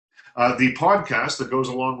the podcast that goes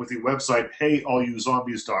along with the website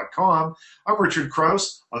HeyAllYouZombies.com. I'm Richard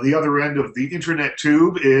Krause. On the other end of the internet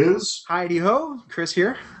tube is... Heidi ho, Chris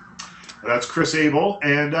here. That's Chris Abel,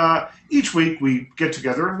 and each week we get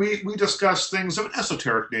together and we discuss things of an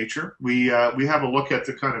esoteric nature. We have a look at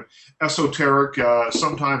the kind of esoteric,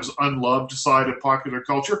 sometimes unloved side of popular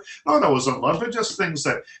culture. Not always unloved, but just things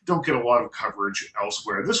that don't get a lot of coverage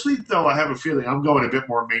elsewhere. This week, though, I have a feeling I'm going a bit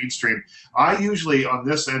more mainstream. I usually, on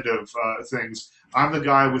this end of things, I'm the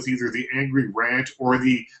guy with either the angry rant or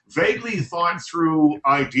the vaguely thought-through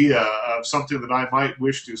idea of something that I might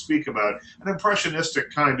wish to speak about, an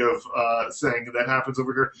impressionistic kind of thing that happens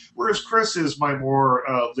over here, whereas Chris is my more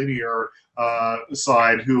linear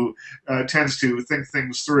side who tends to think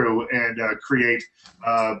things through and create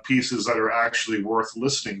pieces that are actually worth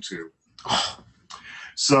listening to.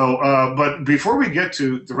 So, but before we get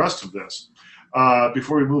to the rest of this,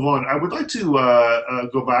 before we move on, I would like to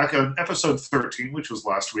go back on episode 13, which was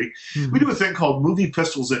last week. We do a thing called Movie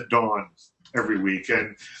Pistols at Dawn every week.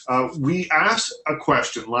 And we asked a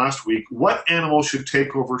question last week, what animal should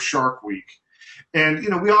take over Shark Week? And,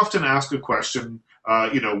 we often ask a question,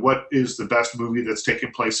 what is the best movie that's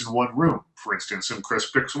taken place in one room, for instance? And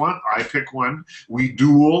Chris picks one, I pick one, we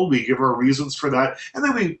duel, we give our reasons for that, and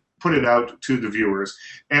then we put it out to the viewers.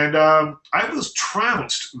 And I was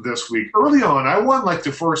trounced this week. Early on, I won like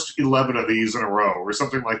the first 11 of these in a row or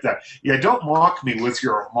something like that. Yeah, don't mock me with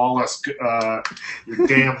your mollusk, your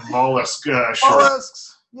damn mollusk shirt.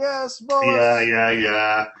 Mollusks! Yes, mollusks!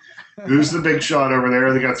 Yeah. Who's the big shot over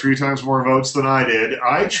there? They got 3 times more votes than I did.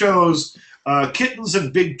 I chose kittens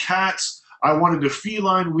and big cats. I wanted a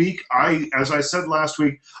feline week. As I said last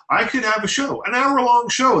week, I could have a show, an hour-long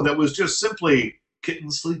show that was just simply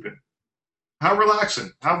kittens sleeping. How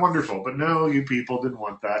relaxing. How wonderful. But no, you people didn't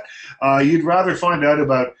want that. You'd rather find out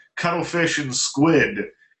about cuttlefish and squid.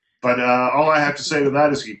 But all I have to say to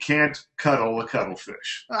that is you can't cuddle a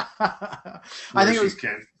cuttlefish. I think it was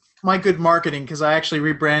my good marketing because I actually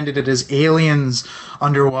rebranded it as Aliens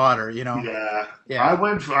Underwater, Yeah. I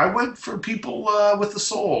went for people with a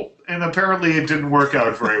soul, and apparently it didn't work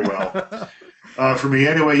out very well for me.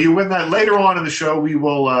 Anyway, you win that. Later on in the show, we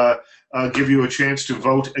will give you a chance to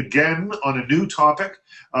vote again on a new topic.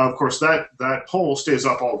 Of course, that poll stays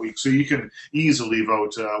up all week, so you can easily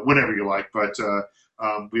vote whenever you like, but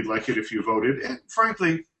we'd like it if you voted. And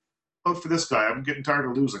frankly, vote for this guy. I'm getting tired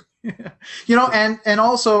of losing. And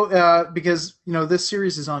also because this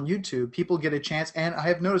series is on YouTube, people get a chance, and I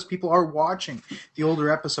have noticed people are watching the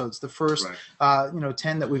older episodes, the first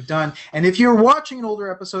 10 that we've done. And if you're watching an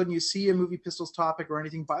older episode and you see a Movie Pistols topic or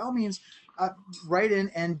anything, by all means, write in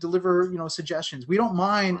and deliver suggestions. We don't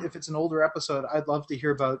mind if it's an older episode. I'd love to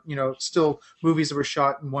hear about still movies that were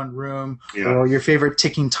shot in one room or your favorite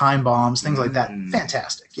ticking time bombs, things like that.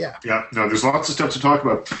 Fantastic. Yeah. No, there's lots of stuff to talk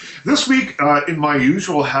about this week. In my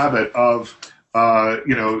usual habit of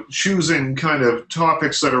choosing kind of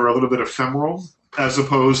topics that are a little bit ephemeral as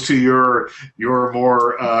opposed to your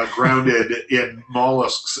more grounded in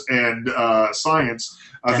mollusks and science,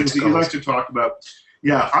 things that you like to talk about.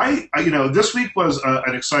 Yeah, I this week was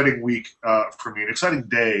an exciting week for me, an exciting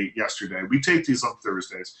day yesterday. We tape these on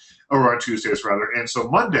Thursdays, or on Tuesdays rather, and so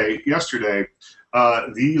Monday, yesterday,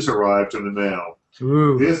 these arrived in the mail.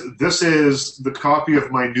 Ooh. This is the copy of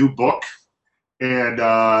my new book, and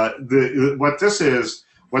what this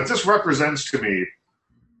represents to me.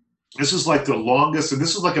 This is like the longest, and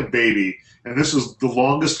this is like a baby, and this is the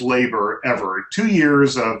longest labor ever. 2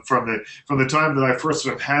 years from the time that I first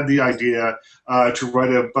sort of had the idea to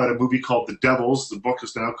write about a movie called The Devils. The book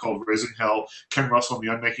is now called Raising Hell, Ken Russell and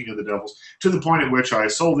the Unmaking of the Devils, to the point at which I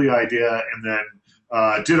sold the idea and then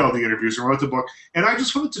did all the interviews and wrote the book. And I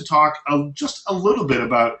just wanted to talk just a little bit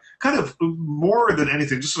about kind of more than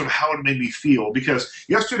anything, just sort of how it made me feel. Because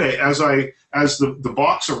yesterday, as the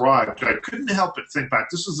box arrived, I couldn't help but think back.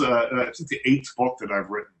 This is, I think, the 8th book that I've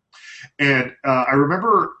written. And I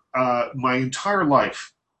remember my entire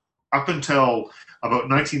life, up until about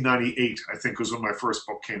 1998, I think was when my first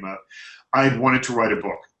book came out, I wanted to write a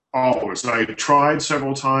book. Always. I tried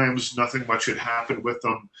several times. Nothing much had happened with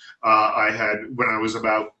them. When I was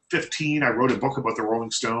about 15, I wrote a book about the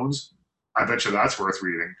Rolling Stones. I bet you that's worth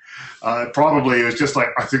reading. Probably it was just like,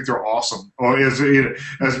 I think they're awesome. Or as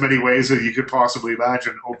many ways as you could possibly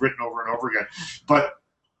imagine, written over and over again. But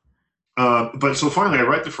so finally I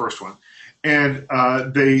write the first one. And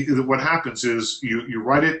what happens is you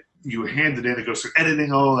write it, you hand it in, it goes through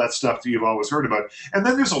editing, all that stuff that you've always heard about. And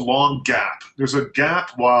then there's a long gap. There's a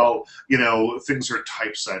gap while, things are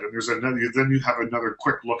typeset. And then you have another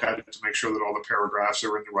quick look at it to make sure that all the paragraphs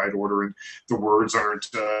are in the right order and the words aren't,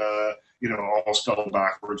 all spelled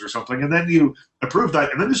backwards or something, and then you approve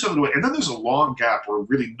that, and then you send it away, and then there's a long gap where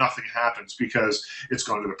really nothing happens because it's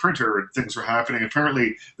gone to the printer and things are happening.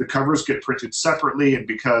 Apparently, the covers get printed separately, and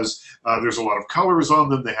because there's a lot of colors on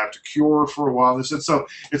them, they have to cure for a while. So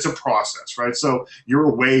it's a process, right? So you're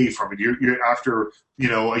away from it. You're after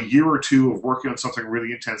a year or two of working on something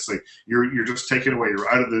really intensely, you're just taken away. You're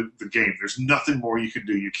out of the game. There's nothing more you can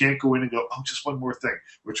do. You can't go in and go, oh, just one more thing,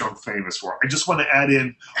 which I'm famous for. I just want to add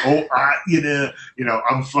in, I'm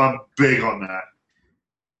big on that.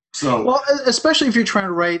 So, well, especially if you're trying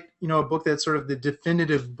to write, a book that's sort of the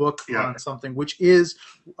definitive book on something, which is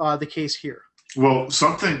the case here. Well,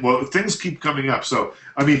 things keep coming up. So,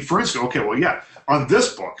 I mean, for instance, on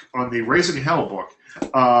this book, on the Raising Hell book,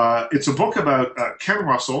 it's a book about Ken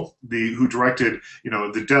Russell, who directed,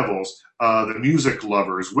 The Devils, The Music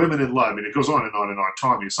Lovers, Women in Love. I mean, it goes on and on and on.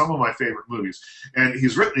 Tommy, some of my favorite movies, and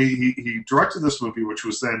he directed this movie, which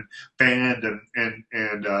was then banned and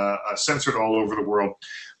censored all over the world.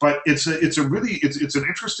 But it's an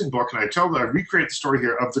interesting book, and I recreate the story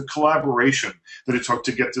here of the collaboration that it took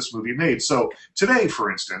to get this movie made. So today, for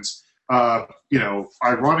instance.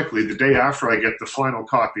 Ironically, the day after I get the final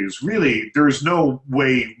copies, really, there's no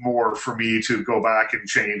way more for me to go back and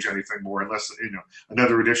change anything more unless,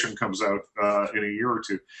 another edition comes out in a year or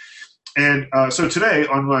two. And so today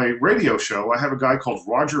on my radio show, I have a guy called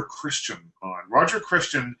Roger Christian on. Roger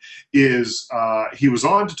Christian he was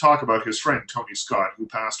on to talk about his friend Tony Scott, who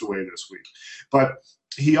passed away this week. But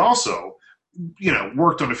he also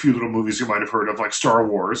worked on a few little movies you might have heard of, like Star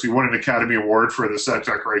Wars. He won an Academy Award for the set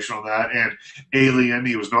decoration on that, and Alien.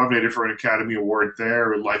 He was nominated for an Academy Award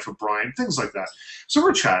there, Life of Brian, things like that. So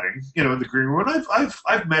we're chatting, in the green room. And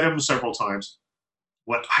I've met him several times.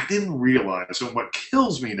 What I didn't realize, and what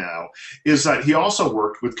kills me now, is that he also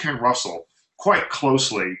worked with Ken Russell quite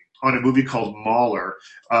closely on a movie called Mahler,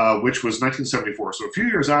 which was 1974, so a few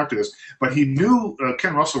years after this. But he knew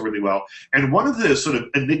Ken Russell really well. And one of the sort of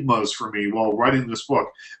enigmas for me while writing this book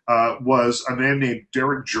was a man named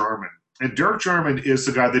Derek Jarman. And Derek Jarman is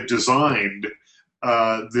the guy that designed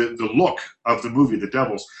the look of the movie, The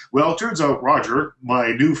Devils. Well, it turns out Roger,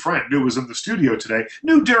 my new friend who was in the studio today,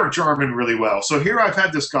 knew Derek Jarman really well. So here I've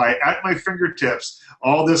had this guy at my fingertips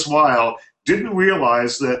all this while, didn't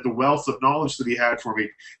realize that the wealth of knowledge that he had for me,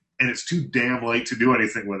 and it's too damn late to do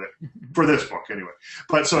anything with it, for this book anyway.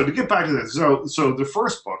 But so to get back to this, so the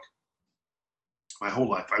first book, my whole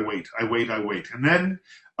life, I wait. And then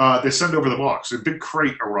they send over the box. A big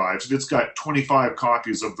crate arrives, and it's got 25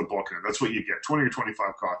 copies of the book in it. That's what you get, 20 or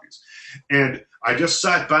 25 copies. And I just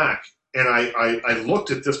sat back, and I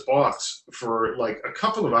looked at this box for like a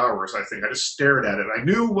couple of hours, I think. I just stared at it. I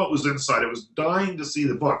knew what was inside. I was dying to see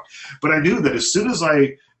the book. But I knew that as soon as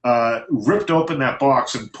I ripped open that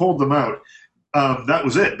box and pulled them out, that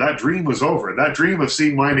was it. That dream was over. That dream of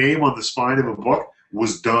seeing my name on the spine of a book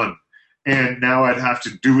was done. And now I'd have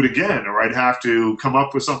to do it again, or I'd have to come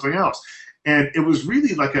up with something else. And it was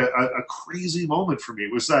really like a crazy moment for me.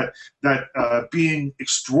 It was that being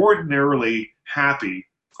extraordinarily happy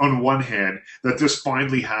on one hand that this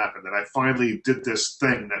finally happened, that I finally did this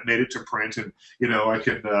thing that made it to print. And,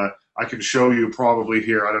 I can show you probably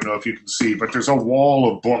here. I don't know if you can see, but there's a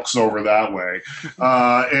wall of books over that way.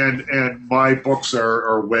 And my books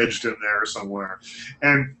are wedged in there somewhere.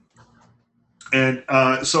 And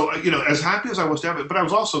so, as happy as I was to have it, but I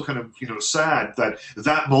was also kind of, sad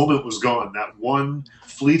that moment was gone. That one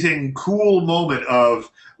fleeting, cool moment of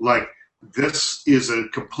like, this is a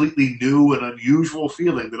completely new and unusual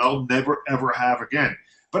feeling that I'll never, ever have again.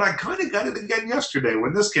 But I kind of got it again yesterday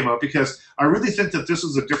when this came out, because I really think that this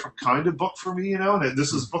is a different kind of book for me, and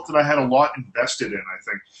this is a book that I had a lot invested in, I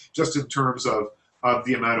think, just in terms of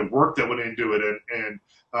the amount of work that went into it and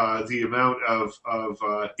the amount of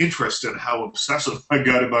interest and how obsessive I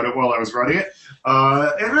got about it while I was writing it.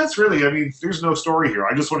 And that's really, there's no story here.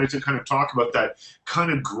 I just wanted to kind of talk about that kind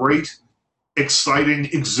of great, exciting,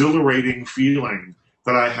 exhilarating feeling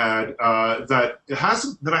that I had that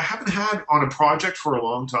I haven't had on a project for a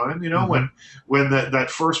long time. When that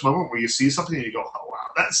first moment where you see something and you go, oh wow,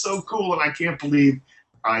 that's so cool, and I can't believe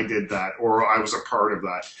I did that, or I was a part of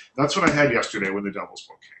that. That's what I had yesterday when The Devil's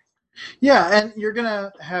book came. Yeah, and you're going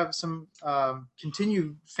to have some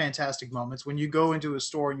continued fantastic moments when you go into a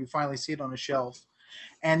store and you finally see it on a shelf.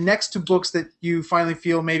 And next to books that you finally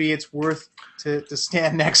feel maybe it's worth to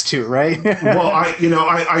stand next to, right? Well,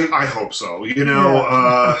 I hope so.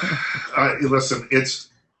 Listen, it's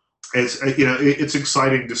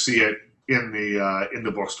exciting to see it in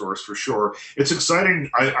the bookstores for sure. It's exciting.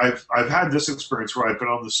 I've had this experience where I've been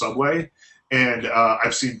on the subway and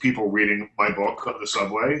I've seen people reading my book on the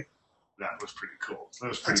subway. that was pretty cool. That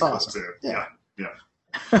was pretty That's cool awesome. too. Yeah.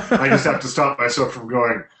 I just have to stop myself from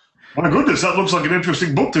going, my goodness, that looks like an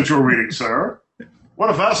interesting book that you're reading, sir. What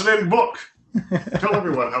a fascinating book. Tell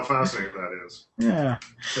everyone how fascinating that is. Yeah.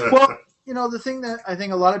 Well, the thing that I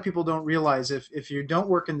think a lot of people don't realize, if you don't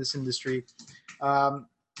work in this industry,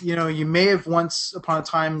 you may have once upon a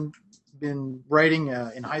time been writing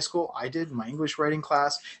in high school. I did in my English writing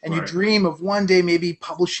class, and you dream of one day maybe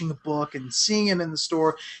publishing a book and seeing it in the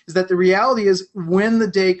store. Is that the reality is when the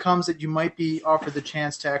day comes that you might be offered the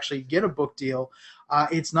chance to actually get a book deal,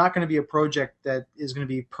 it's not going to be a project that is going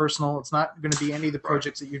to be personal. It's not going to be any of the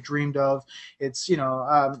projects that you dreamed of. It's,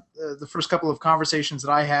 the first couple of conversations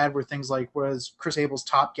that I had were things like, was Chris Abel's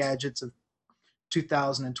top gadgets of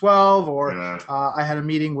 2012, or I had a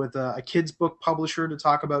meeting with a kids book publisher to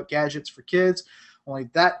talk about gadgets for kids. Only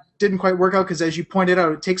that didn't quite work out because, as you pointed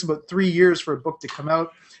out, it takes about 3 years for a book to come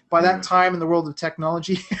out. By that time in the world of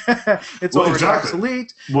technology, it's already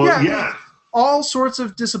obsolete. All sorts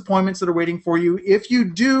of disappointments that are waiting for you. If you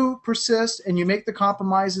do persist and you make the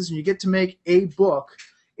compromises and you get to make a book,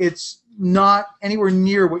 it's not anywhere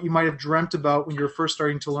near what you might have dreamt about when you're first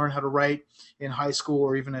starting to learn how to write in high school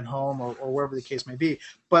or even at home or wherever the case may be.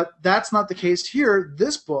 But that's not the case here.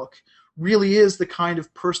 This book really is the kind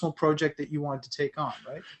of personal project that you wanted to take on,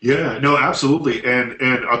 right? Yeah, no, absolutely. And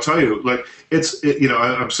I'll tell you, like,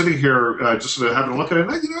 I'm sitting here just sort of having a look at it.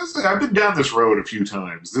 And I've been down this road a few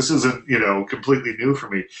times. This isn't, completely new for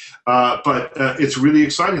me. But it's really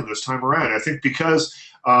exciting this time around. I think because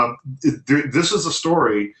this is a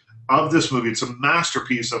story of this movie. It's a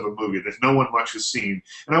masterpiece of a movie that no one much has seen.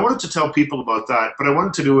 And I wanted to tell people about that, but I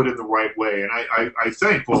wanted to do it in the right way. And I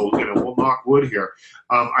think, we'll knock wood here.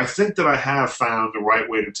 I think that I have found the right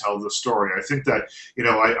way to tell the story. I think that,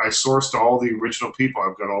 I sourced all the original people.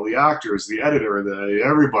 I've got all the actors, the editor,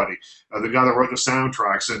 everybody, the guy that wrote the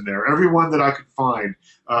soundtracks in there. Everyone that I could find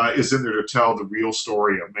is in there to tell the real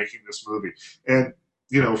story of making this movie. And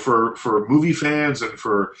for movie fans and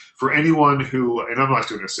for anyone who, and I'm not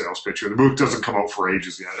doing a sales pitch here. The movie doesn't come out for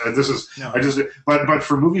ages yet. And this is, but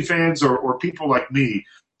for movie fans or people like me,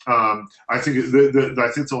 I think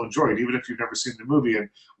I think they'll enjoy it, even if you've never seen the movie. And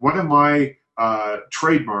one of my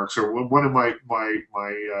trademarks, or one of my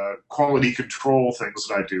quality control things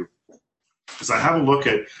that I do, is I have a look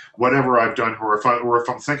at whatever I've done, or if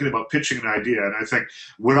I'm thinking about pitching an idea, and I think,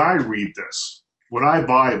 would I read this? Would I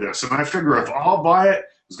buy this? And I figure if I'll buy it,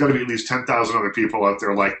 there's got to be at least 10,000 other people out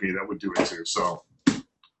there like me that would do it too. So,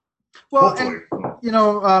 well,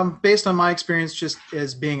 and, based on my experience just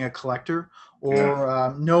as being a collector,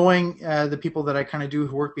 or knowing the people that I kind of do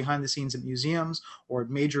who work behind the scenes at museums or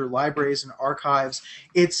major libraries and archives,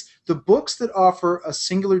 it's the books that offer a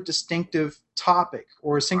singular distinctive topic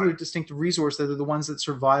or a singular distinctive resource that are the ones that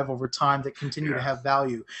survive over time, that continue to have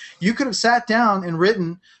value. You could have sat down and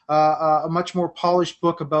written a much more polished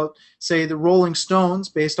book about, say, the Rolling Stones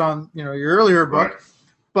based on your earlier book.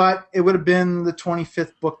 But it would have been the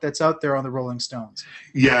 25th book that's out there on the Rolling Stones.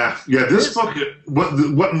 Yeah. This book,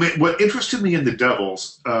 what interested me in The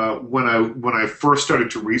Devils when I first started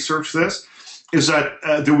to research this is that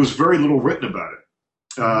there was very little written about it.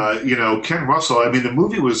 Ken Russell, I mean, the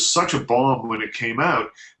movie was such a bomb when it came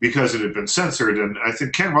out because it had been censored, and I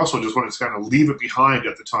think Ken Russell just wanted to kind of leave it behind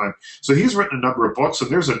at the time. So he's written a number of books, and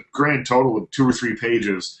there's a grand total of 2 or 3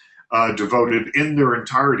 pages devoted in their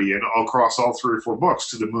entirety and across all 3 or 4 books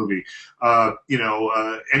to the movie.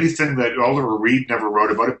 Anything that Oliver Reed never wrote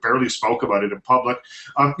about it, barely spoke about it in public.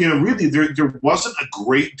 Really, there wasn't a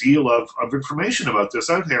great deal of information about this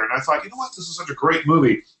out there. And I thought, this is such a great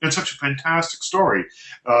movie and such a fantastic story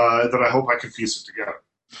that I hope I can piece it together.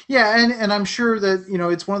 Yeah, and I'm sure that,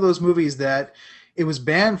 it's one of those movies that it was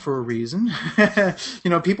banned for a reason.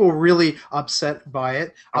 People were really upset by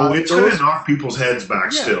it. It's going to knock people's heads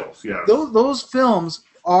back still. Yeah. Those films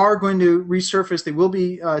are going to resurface. They will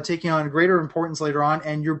be taking on greater importance later on,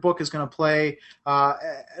 and your book is going to play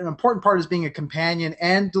an important part as being a companion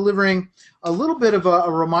and delivering a little bit of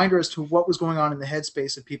a reminder as to what was going on in the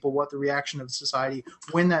headspace of people, what the reaction of society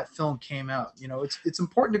when that film came out. It's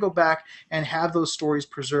important to go back and have those stories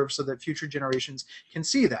preserved so that future generations can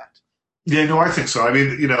see that. Yeah, no, I think so. I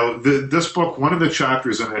mean, this book, one of the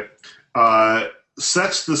chapters in it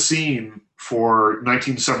sets the scene for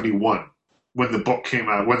 1971 when the book came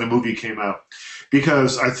out, when the movie came out,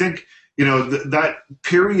 because I think that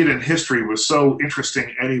period in history was so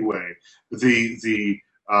interesting anyway. The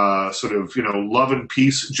sort of love and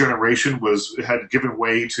peace generation had given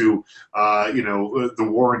way to the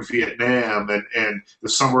war in Vietnam, and the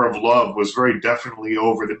summer of love was very definitely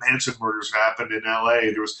over. The Manson murders happened in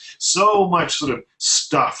L.A. There was so much sort of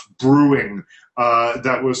stuff brewing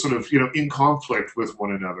that was sort of in conflict with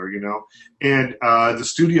one another, and the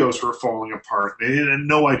studios were falling apart. They had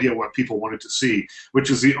no idea what people wanted to see, which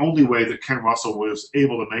is the only way that Ken Russell was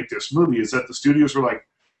able to make this movie. Is that the studios were like,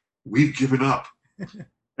 we've given up.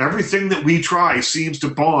 Everything that we try seems to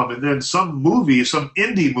bomb, and then some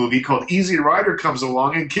indie movie called Easy Rider comes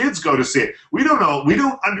along, and kids go to see it. We don't know. We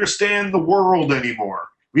don't understand the world anymore.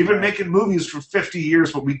 We've been making movies for 50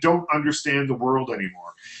 years, but we don't understand the world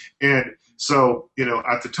anymore. And so,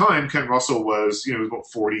 at the time, Ken Russell was, about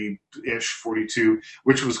 40-ish, 42,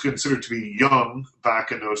 which was considered to be young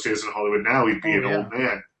back in those days in Hollywood. Now he'd be an old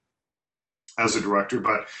man as a director,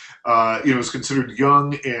 but was considered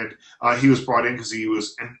young, and he was brought in because he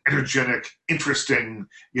was an energetic, interesting,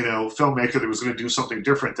 filmmaker that was going to do something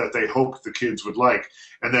different that they hoped the kids would like.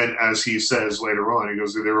 And then, as he says later on, he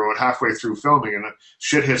goes, they were about halfway through filming, and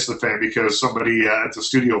shit hits the fan because somebody at the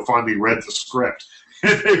studio finally read the script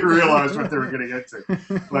and they realized what they were getting into.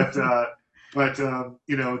 But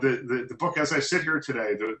the book, as I sit here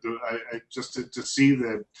today, just to see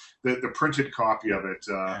the printed copy of it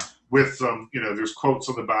with there's quotes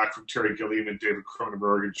on the back from Terry Gilliam and David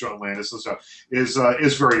Cronenberg and John Landis and stuff is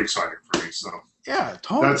very exciting for me. So yeah,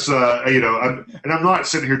 totally. That's I'm not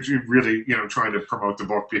sitting here really trying to promote the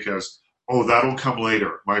book because that'll come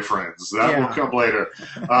later, my friends. That will come later.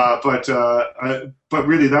 But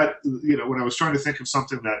really, that when I was trying to think of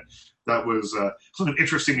something that was something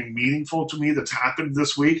interesting and meaningful to me that's happened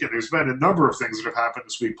this week. And there's been a number of things that have happened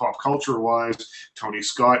this week, pop culture-wise. Tony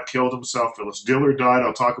Scott killed himself. Phyllis Diller died.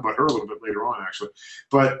 I'll talk about her a little bit later on, actually.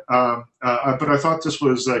 But I thought this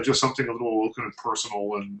was just something a little kind of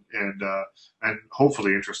personal and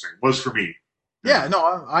hopefully interesting. It was for me. Yeah, no,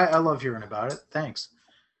 I love hearing about it. Thanks.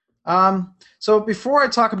 So before I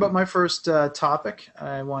talk about my first topic,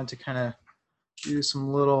 I wanted to kind of do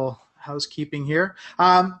some little housekeeping here.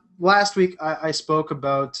 Last week, I spoke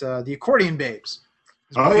about the accordion babes.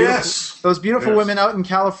 Yes. Those beautiful women out in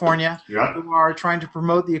California who are trying to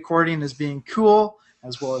promote the accordion as being cool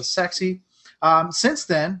as well as sexy. Since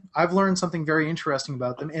then, I've learned something very interesting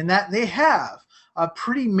about them in that they have a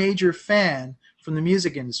pretty major fan from the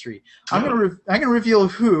music industry. I'm gonna reveal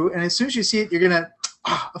who, and as soon as you see it, you're gonna,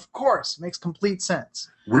 of course, it makes complete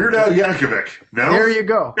sense. Weird Al Yankovic. No? There you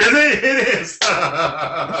go. It is.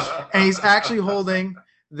 And he's actually holding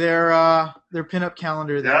their pinup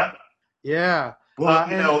calendar there. Yeah.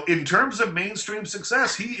 Well, in terms of mainstream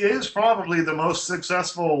success, he is probably the most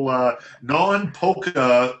successful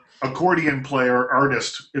non-polka accordion player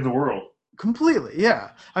artist in the world. Completely,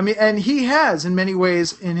 yeah. I mean, and he has, in many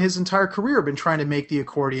ways, in his entire career, been trying to make the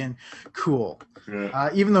accordion cool. Yeah.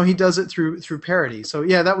 Even though he does it through parody. So,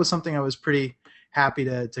 yeah, that was something I was pretty happy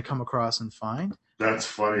to come across and find. That's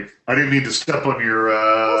funny. I didn't mean to step on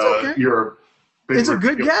your. It's a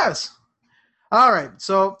good guess. All right,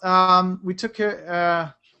 so we took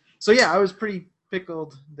care. So yeah, I was pretty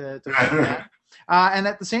pickled to find that. And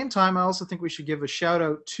at the same time, I also think we should give a shout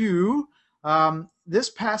out to this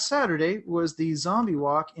past Saturday was the Zombie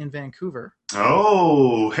Walk in Vancouver.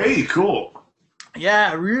 Oh, hey, cool.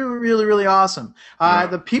 Yeah, really, really, really awesome.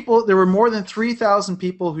 The people, there were more than 3,000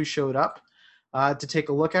 people who showed up to take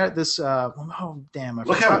a look at it. This, look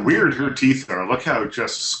how weird her teeth are. Look how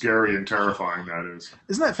just scary and terrifying that is.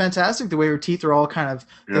 Isn't that fantastic? The way her teeth are all kind of,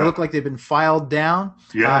 they look like they've been filed down.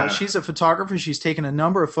 Yeah. She's a photographer. She's taken a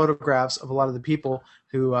number of photographs of a lot of the people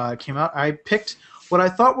who came out. I picked what I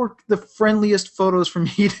thought were the friendliest photos for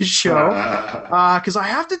me to show. Because I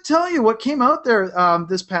have to tell you, what came out there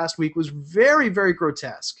this past week was very, very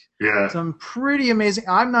grotesque. Yeah. Some pretty amazing.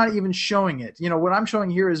 I'm not even showing it. What I'm showing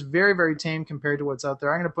here is very, very tame compared to what's out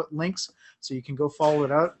there. I'm going to put links so you can go follow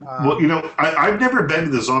it out. Well, I've never been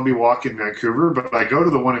to the Zombie Walk in Vancouver, but I go to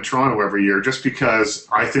the one in Toronto every year just because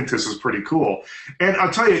I think this is pretty cool. And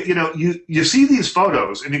I'll tell you, you see these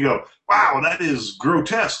photos and you go, wow, that is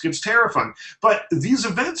grotesque. It's terrifying. But these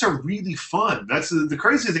events are really fun. That's the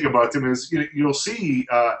crazy thing about them is you'll see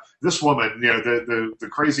this woman, the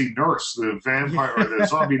crazy nurse, the vampire or the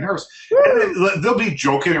zombie nurse, and they'll be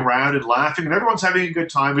joking around and laughing, and everyone's having a good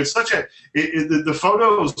time. It's such the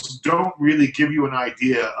photos don't really give you an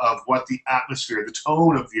idea of what the atmosphere, the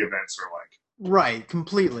tone of the events are like. Right,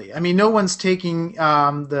 completely. I mean, no one's taking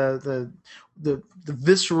the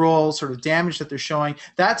visceral sort of damage that they're showing.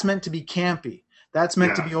 That's meant to be campy. That's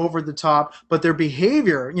meant to be over the top. But their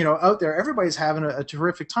behavior, out there, everybody's having a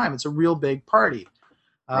terrific time. It's a real big party.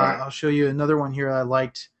 Right. I'll show you another one here I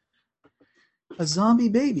liked. A zombie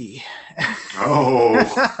baby. Oh.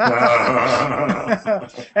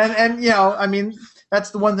 and I mean,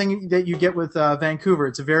 that's the one thing that you get with Vancouver.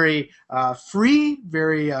 It's a very free,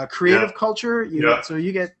 very creative culture. So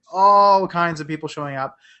you get all kinds of people showing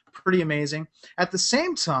up. Pretty amazing. At the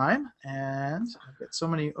same time, and I've got so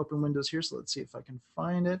many open windows here, so let's see if I can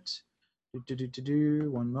find it.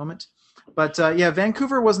 One moment. But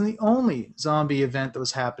Vancouver wasn't the only zombie event that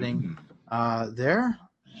was happening there.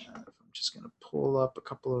 I'm just going to pull up a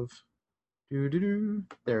couple of...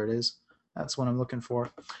 There it is. That's what I'm looking for.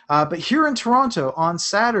 But here in Toronto on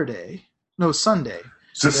Sunday.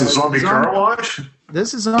 Is this a zombie car wash?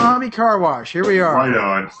 This is a zombie car wash. Here we are. Right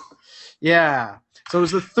on. Yeah. So it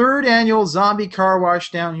was the third annual zombie car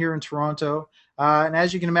wash down here in Toronto. And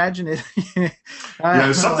as you can imagine,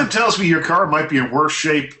 something tells me your car might be in worse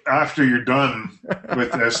shape after you're done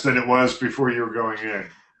with this than it was before you were going in.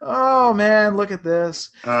 Oh, man, look at this.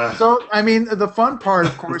 So, I mean, the fun part,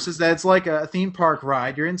 of course, is that it's like a theme park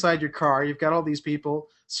ride. You're inside your car. You've got all these people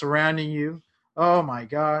surrounding you. Oh, my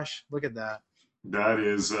gosh. Look at that. That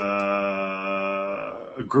is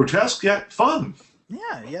grotesque yet fun.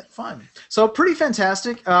 Yeah, yet fun. So pretty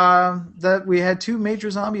fantastic that we had two major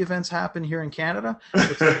zombie events happen here in Canada.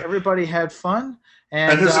 Everybody had fun.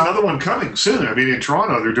 And there's another one coming soon. I mean, in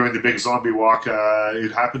Toronto, they're doing the big zombie walk.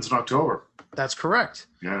 It happens in October. That's correct.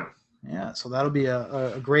 Yeah. Yeah, so that'll be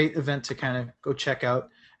a great event to kind of go check out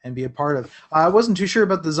and be a part of. I wasn't too sure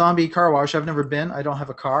about the zombie car wash. I've never been. I don't have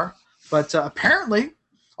a car. But apparently...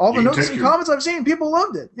 all the notes and comments I've seen, people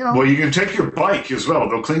loved it. Well, you can take your bike as well.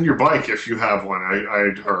 They'll clean your bike if you have one,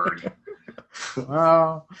 I'd heard.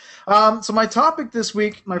 Wow. So my topic this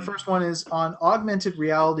week, my first one is on augmented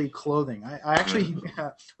reality clothing. I actually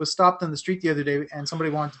was stopped on the street the other day, and somebody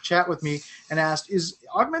wanted to chat with me and asked, is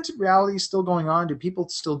augmented reality still going on? Do people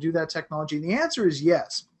still do that technology? And the answer is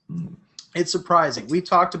yes. It's surprising. We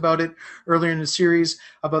talked about it earlier in the series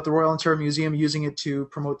about the Royal Ontario Museum using it to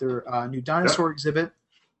promote their new dinosaur exhibit.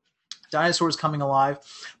 Dinosaurs coming alive.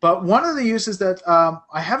 But one of the uses that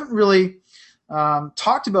I haven't really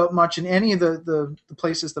talked about much in any of the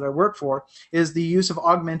places that I work for is the use of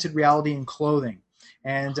augmented reality in clothing.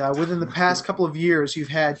 And within the past couple of years, you've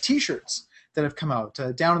had T-shirts that have come out.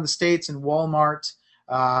 Down in the States in Walmart,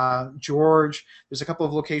 George, there's a couple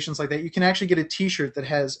of locations like that. You can actually get a T-shirt that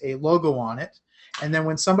has a logo on it. And then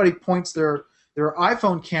when somebody points their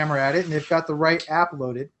iPhone camera at it and they've got the right app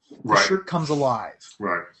loaded, the shirt comes alive.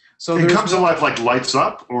 Right. So it comes alive, like lights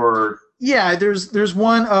up, or there's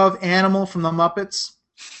one of Animal from the Muppets,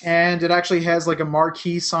 and it actually has like a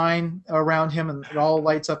marquee sign around him, and it all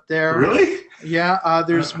lights up there. Really? Yeah.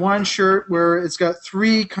 There's one shirt where it's got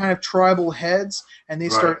three kind of tribal heads, and they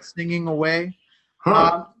start singing away.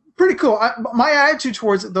 Huh. Pretty cool. My attitude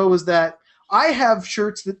towards it though is that I have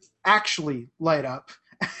shirts that actually light up.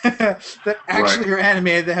 that actually are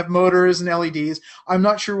animated, that have motors and LEDs. I'm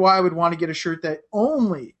not sure why I would want to get a shirt that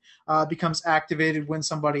only becomes activated when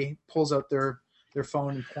somebody pulls out their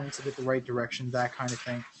phone and points it at the right direction, that kind of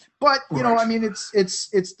thing. But you know, I mean, it's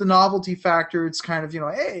the novelty factor. It's kind of,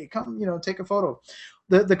 hey, come, take a photo.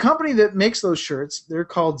 The company that makes those shirts, they're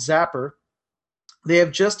called Zapper. They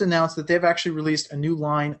have just announced that they've actually released a new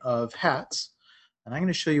line of hats, and I'm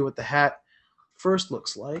going to show you what the hat first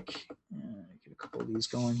looks like. Get a couple of these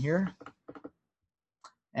going here.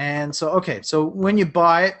 And so when you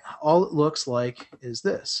buy it, all it looks like is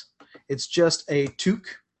this. It's just a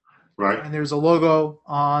toque, right? And there's a logo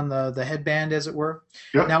on the headband, as it were.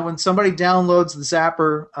 Yep. Now, when somebody downloads the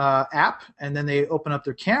Zapper app and then they open up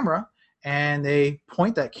their camera and they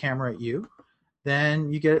point that camera at you,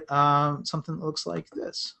 then you get something that looks like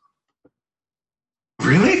this.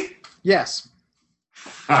 Really? Yes.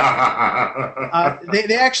 They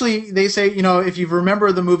say, if you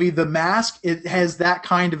remember the movie The Mask, it has that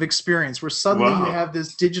kind of experience where suddenly you have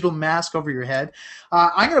this digital mask over your head.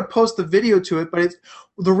 I'm going to post the video to it, but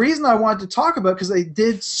the reason I wanted to talk about it because they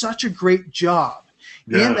did such a great job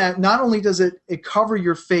in that not only does it cover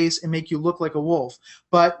your face and make you look like a wolf,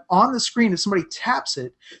 but on the screen, if somebody taps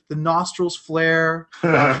it, the nostrils flare,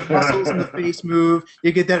 the muscles in the face move.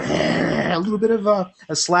 You get that a little bit of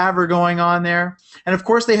a slaver going on there. And of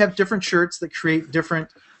course, they have different shirts that create different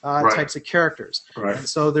types of characters. Right. And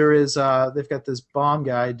so there is, they've got this bomb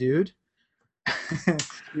guy dude.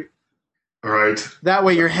 Right. That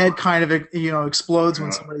way your head kind of, explodes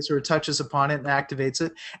when somebody sort of touches upon it and activates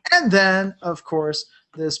it. And then, of course,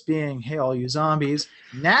 this being, hey, all you zombies,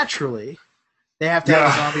 naturally, They have to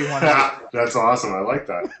have a zombie one. That's awesome. I like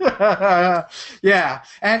that. Yeah,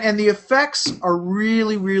 and the effects are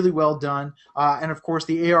really, really well done. And of course,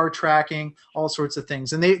 the AR tracking, all sorts of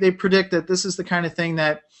things. And they predict that this is the kind of thing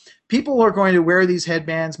that people are going to wear these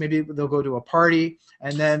headbands. Maybe they'll go to a party,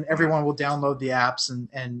 and then everyone will download the apps.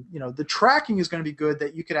 And you know, the tracking is going to be good,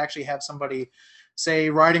 that you could actually have somebody, say,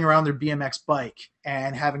 riding around their BMX bike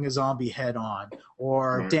and having a zombie head on,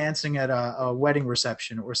 or dancing at a wedding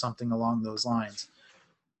reception or something along those lines.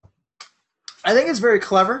 I think it's very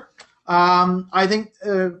clever. I think,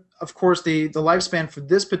 of course, the lifespan for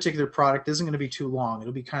this particular product isn't going to be too long.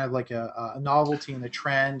 It'll be kind of like a novelty and a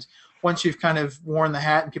trend. Once you've kind of worn the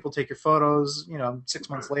hat and people take your photos, you know, 6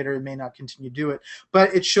 months later, it may not continue to do it.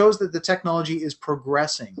 But it shows that the technology is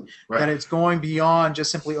progressing, that it's going beyond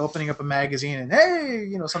just simply opening up a magazine and, hey,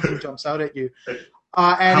 you know, something jumps out at you.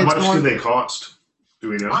 How much do they cost? Do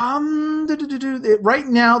we know? Right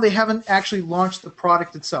now, they haven't actually launched the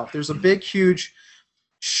product itself. There's a big, huge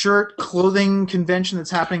shirt clothing convention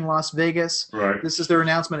that's happening in Las Vegas. Right. This is their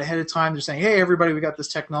announcement ahead of time. They're saying, hey, everybody, we got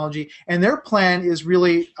this technology. And their plan is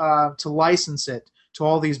really to license it to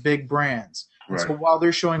all these big brands. Right. So while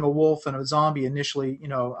they're showing a wolf and a zombie initially, you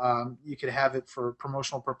know, you could have it for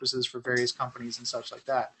promotional purposes for various companies and such like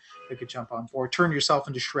that. They could jump on board. Turn yourself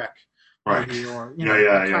into Shrek. Right. Maybe, or, you know,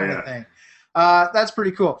 that kind of thing. That's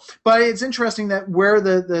pretty cool. But it's interesting that where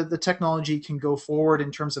the technology can go forward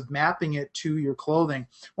in terms of mapping it to your clothing.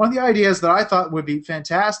 One of the ideas that I thought would be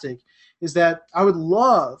fantastic is that I would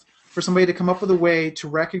love for somebody to come up with a way to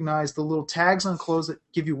recognize the little tags on clothes that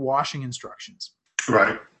give you washing instructions.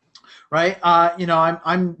 Right. Right? You know,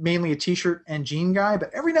 I'm mainly a t-shirt and jean guy,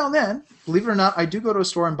 but every now and then, believe it or not, I do go to a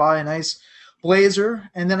store and buy a nice blazer,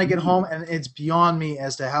 and then I get home and it's beyond me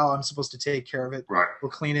as to how I'm supposed to take care of it or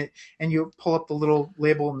clean it. And you pull up the little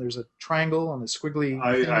label and there's a triangle and a squiggly.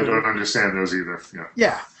 I don't understand those either.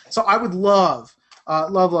 Yeah. So I would love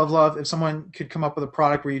if someone could come up with a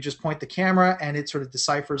product where you just point the camera and it sort of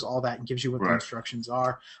deciphers all that and gives you what the instructions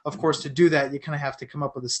are. Of course, to do that, you kind of have to come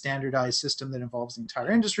up with a standardized system that involves the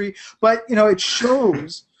entire industry. But, you know, it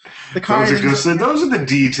shows the kind those are the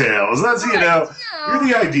details. That's, you know, you're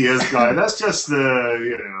the ideas guy. That's just the,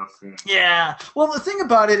 you know. Yeah. Well, the thing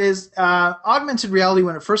about it is augmented reality,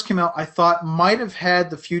 when it first came out, I thought might have had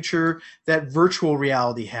the future that virtual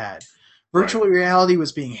reality had. Virtual reality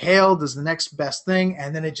was being hailed as the next best thing,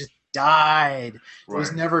 and then it just died. It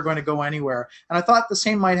was never going to go anywhere. And I thought the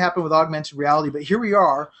same might happen with augmented reality, but here we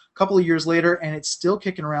are a couple of years later, and it's still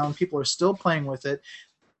kicking around. People are still playing with it.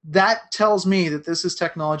 That tells me that this is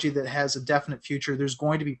technology that has a definite future. There's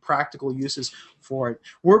going to be practical uses for it.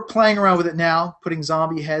 We're playing around with it now, putting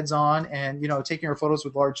zombie heads on and, you know, taking our photos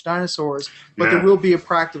with large dinosaurs, but there will be a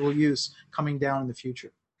practical use coming down in the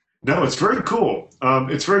future. No, it's very cool.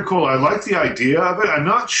 It's very cool. I like the idea of it. I'm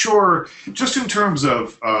not sure, just in terms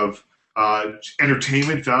of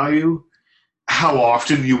entertainment value, how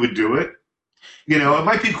often you would do it. You know, it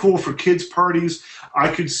might be cool for kids' parties. I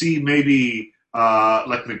could see maybe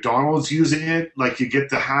like McDonald's using it. Like you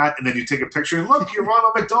get the hat and then you take a picture and look, you're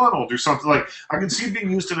Ronald McDonald or something. Like I can see it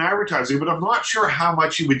being used in advertising, but I'm not sure how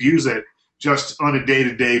much you would use it just on a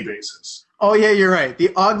day-to-day basis. Oh, yeah, you're right.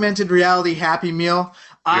 The augmented reality Happy Meal,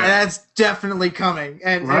 that's definitely coming.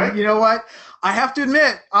 And you know what? I have to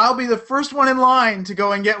admit, I'll be the first one in line to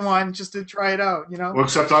go and get one just to try it out, you know? Well,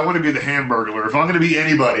 except I want to be the Hamburglar. If I'm going to be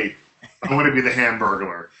anybody, I want to be the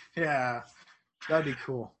Hamburglar. Yeah, that'd be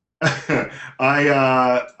cool.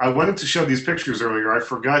 I wanted to show these pictures earlier. I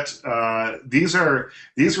forgot. These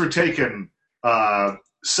were taken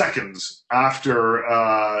seconds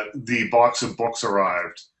after the box of books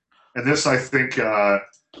arrived. And this, I think,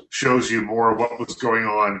 shows you more of what was going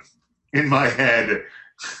on in my head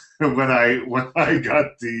when I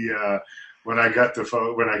got the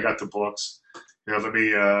books. You know, let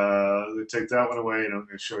me take that one away, and I'm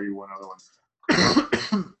going to show you one other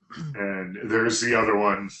one. And there's the other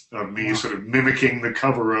one of me sort of mimicking the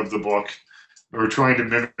cover of the book, or trying to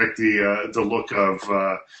mimic the look of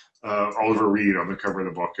Oliver Reed on the cover of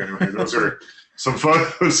the book. Anyway, those are some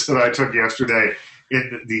photos that I took yesterday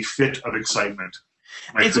in the fit of excitement.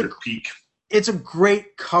 It's a peak. It's a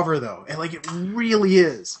great cover, though, and like it really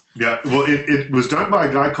is. Yeah, well, it was done by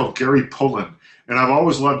a guy called Gary Pullen, and I've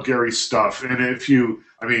always loved Gary's stuff. And if you,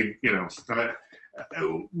 I mean, you know,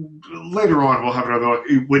 later on we'll have another look.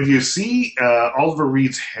 When you see Oliver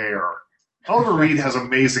Reed's hair, Oliver Reed has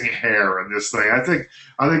amazing hair in this thing. I think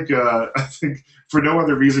for no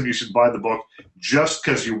other reason you should buy the book, just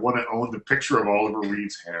because you want to own the picture of Oliver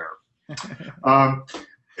Reed's hair.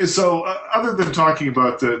 So other than talking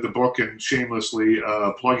about the book and shamelessly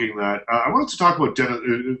plugging that, I wanted to talk about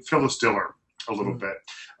Phyllis Diller. a little bit.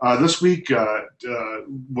 This week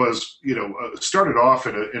was, started off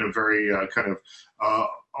in a very kind of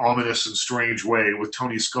ominous and strange way with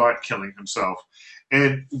Tony Scott killing himself.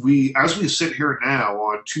 And as we sit here now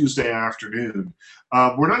on Tuesday afternoon,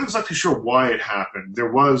 we're not exactly sure why it happened.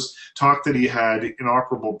 There was talk that he had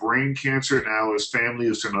inoperable brain cancer. Now his family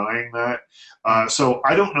is denying that. So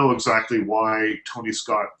I don't know exactly why Tony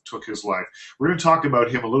Scott took his life. We're going to talk about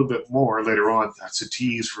him a little bit more later on. That's a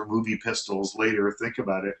tease for Movie Pistols later. Think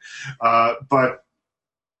about it.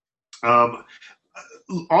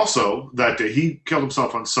 Also, that day, he killed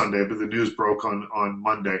himself on Sunday, but the news broke on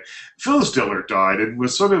Monday. Phyllis Diller died and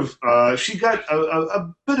was sort of, she got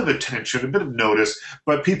a bit of attention, a bit of notice,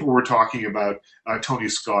 but people were talking about Tony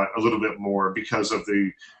Scott a little bit more because of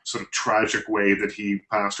the sort of tragic way that he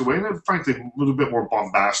passed away, and frankly, a little bit more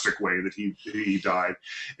bombastic way that he died.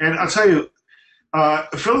 And I'll tell you,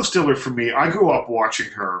 Phyllis Diller, for me, I grew up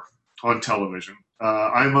watching her on television.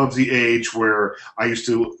 I'm of the age where I used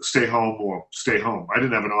to stay home. I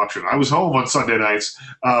didn't have an option. I was home on Sunday nights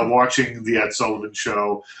watching the Ed Sullivan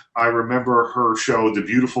Show. I remember her show, The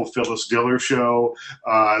Beautiful Phyllis Diller Show,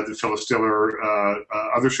 the Phyllis Diller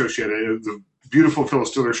other show she had. The Beautiful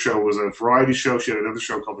Phyllis Diller Show was a variety show. She had another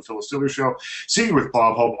show called The Phyllis Diller Show, Singing with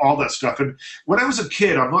Bob Hope, all that stuff. And when I was a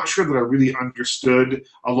kid, I'm not sure that I really understood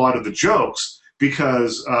a lot of the jokes,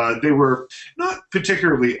 because they were not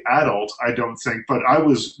particularly adult, I don't think, but I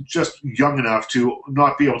was just young enough to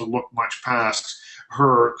not be able to look much past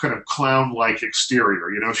her kind of clown-like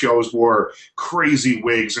exterior. She always wore crazy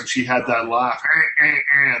wigs, and she had that laugh,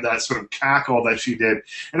 that sort of cackle that she did.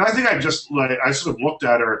 And I think I sort of looked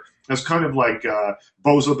at her as kind of like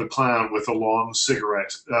Bozo the Clown with a long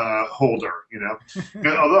cigarette holder, And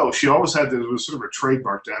although she always had, it was sort of a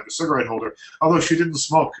trademark to have a cigarette holder, although she didn't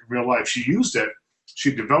smoke in real life. She used it.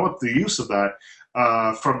 She developed the use of that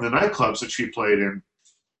from the nightclubs that she played in.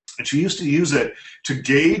 And she used to use it to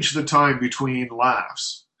gauge the time between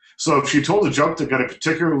laughs. So if she told a joke that got a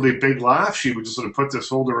particularly big laugh, she would just sort of put this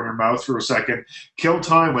holder in her mouth for a second, kill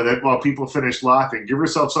time with it while people finished laughing, give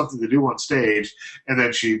herself something to do on stage, and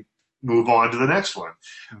then she'd move on to the next one.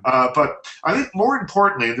 But I think more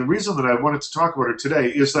importantly, and the reason that I wanted to talk about her today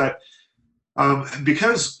is that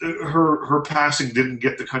because her passing didn't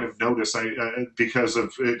get the kind of notice because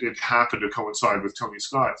of it happened to coincide with Tony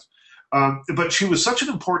Scott's. But she was such an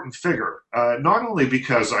important figure, not only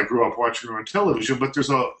because I grew up watching her on television, but there's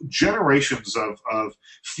generations of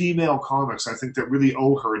female comics, I think, that really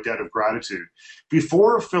owe her a debt of gratitude.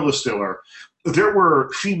 Before Phyllis Diller, there were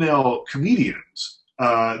female comedians.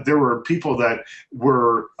 There were people that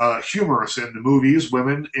were humorous in the movies,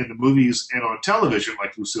 women in the movies and on television,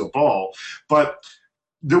 like Lucille Ball. But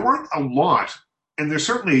there weren't a lot, and there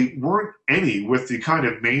certainly weren't any with the kind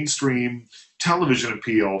of mainstream television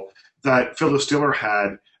appeal that Phyllis Diller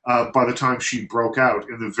had by the time she broke out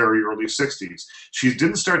in the very early 60s. She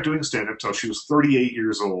didn't start doing stand-up until she was 38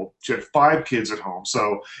 years old. She had 5 kids at home.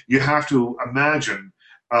 So you have to imagine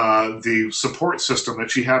the support system that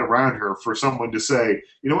she had around her for someone to say,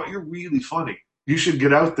 you know what, you're really funny. You should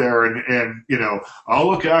get out there and I'll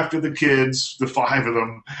look after the kids, the 5 of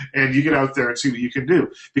them, and you get out there and see what you can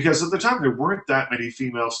do. Because at the time, there weren't that many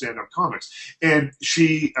female stand-up comics. And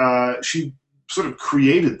she sort of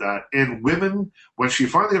created that. And women, when she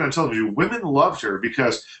finally got on television, women loved her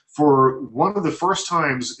because for one of the first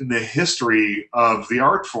times in the history of the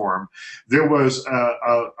art form, there was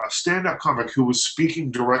a stand-up comic who was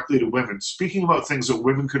speaking directly to women, speaking about things that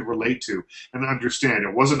women could relate to and understand.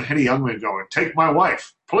 It wasn't Henny Youngman going, "Take my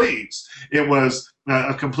wife, please." It was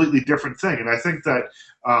a completely different thing. And I think that,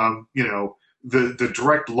 the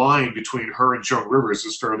direct line between her and Joan Rivers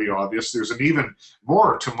is fairly obvious. There's an even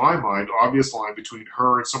more, to my mind, obvious line between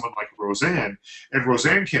her and someone like Roseanne. And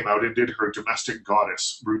Roseanne came out and did her domestic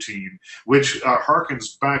goddess routine, which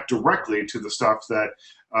harkens back directly to the stuff that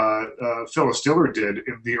Phyllis Diller did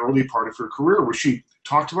in the early part of her career, where she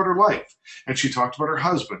talked about her life, and she talked about her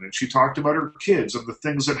husband, and she talked about her kids and the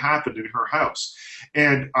things that happened in her house.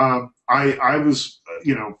 And I was,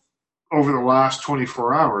 over the last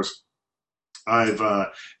 24 hours, I've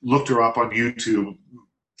looked her up on YouTube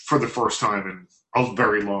for the first time in a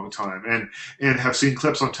very long time, and have seen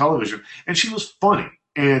clips on television, and she was funny.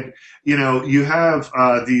 And, you have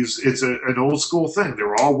it's an old school thing. They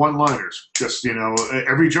were all one-liners. Just,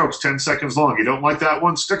 every joke's 10 seconds long. You don't like that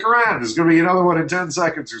one? Stick around. There's going to be another one in 10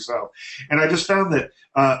 seconds or so. And I just found that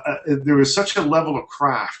there was such a level of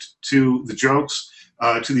craft to the jokes.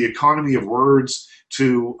 to the economy of words,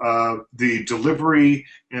 to the delivery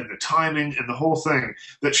and the timing and the whole thing,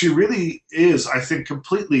 that she really is, I think,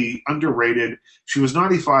 completely underrated. She was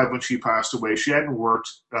 95 when she passed away. She hadn't worked.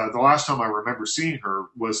 The last time I remember seeing her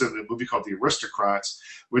was in a movie called The Aristocrats,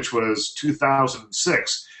 which was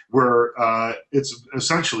 2006, where it's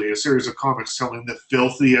essentially a series of comics telling the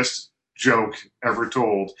filthiest joke ever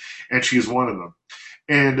told, and she's one of them.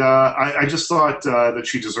 And I just thought that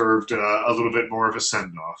she deserved a little bit more of a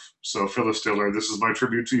send-off. So, Phyllis Diller, this is my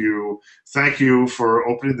tribute to you. Thank you for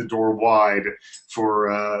opening the door wide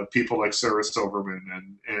for people like Sarah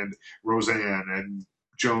Silverman and Roseanne and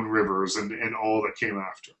Joan Rivers and all that came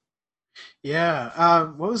after. Yeah.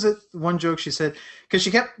 What was it? One joke she said, because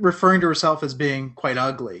she kept referring to herself as being quite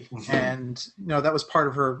ugly. Mm-hmm. And, that was part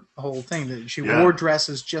of her whole thing, that she wore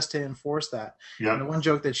dresses just to enforce that. Yeah. And the one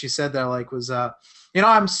joke that she said that I like was,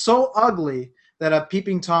 I'm so ugly that a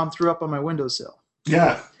peeping Tom threw up on my windowsill.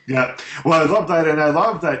 Yeah. Yeah. Well, I love that. And I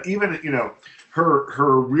love that even,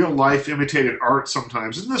 her real life imitated art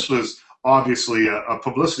sometimes. And this was obviously a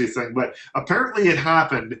publicity thing, but apparently it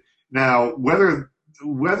happened. Now, whether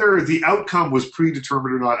the outcome was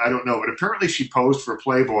predetermined or not, I don't know. But apparently she posed for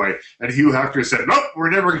Playboy, and Hugh Hefner said, "Nope, we're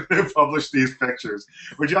never going to publish these pictures,"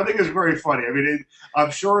 which I think is very funny. I mean, I'm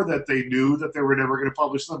sure that they knew that they were never going to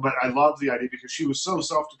publish them, but I love the idea because she was so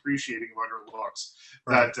self-depreciating about her looks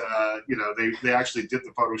that they actually did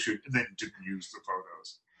the photo shoot and then didn't use the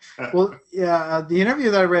photos. Well, yeah, the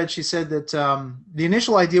interview that I read, she said that the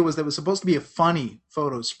initial idea was that it was supposed to be a funny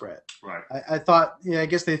photo spread. Right. I thought, I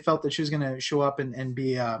guess they felt that she was going to show up and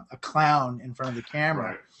be a clown in front of the camera.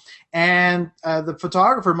 Right. And the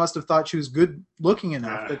photographer must have thought she was good looking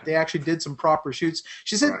enough that they actually did some proper shoots.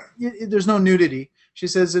 She said there's no nudity. She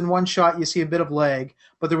says in one shot you see a bit of leg,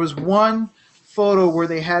 but there was one photo where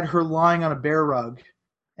they had her lying on a bear rug,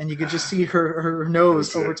 and you could just see her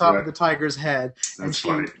nose over top of the tiger's head. And she,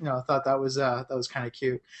 thought that was kind of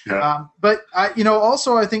cute. Yeah. But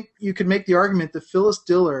also I think you could make the argument that Phyllis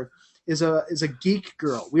Diller is a geek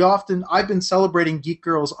girl. I've been celebrating geek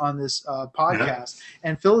girls on this podcast,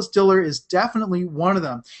 and Phyllis Diller is definitely one of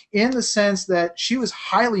them, in the sense that she was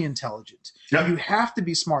highly intelligent. Yeah. You have to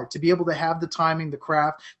be smart to be able to have the timing, the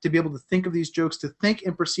craft, to be able to think of these jokes, to think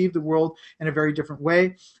and perceive the world in a very different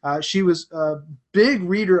way. She was a big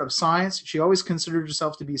reader of science. She always considered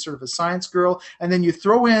herself to be sort of a science girl. And then you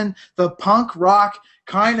throw in the punk rock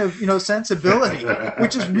kind of sensibility,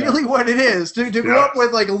 which is really what it is, to grow up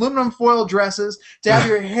with like aluminum foil dresses, to have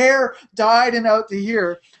your hair dyed and out to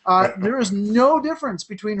here. There is no difference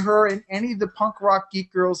between her and any of the punk rock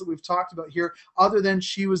geek girls that we've talked about here, other than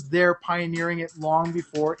she was there pioneering it long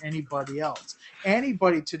before anybody else.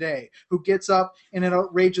 Anybody today who gets up in an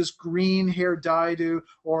outrageous green hair dye-do,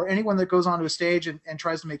 or anyone that goes onto a stage and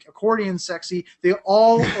tries to make accordion sexy, they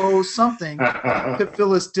all owe something to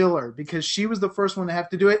Phyllis Diller, because she was the first one to have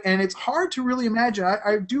to do it. And it's hard to really imagine.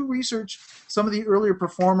 I do research some of the earlier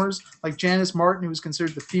performers, like Janice Martin, who was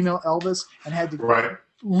considered the female Elvis and had to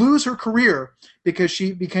lose her career because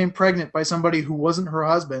she became pregnant by somebody who wasn't her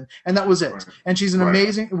husband, and that was it. Right. And she's an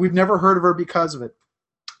amazing, we've never heard of her because of it.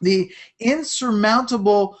 The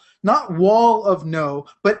insurmountable, not wall of no,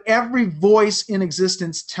 but every voice in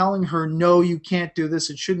existence telling her, no, you can't do this,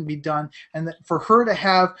 it shouldn't be done. And that for her to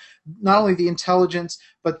have not only the intelligence,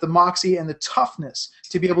 but the moxie and the toughness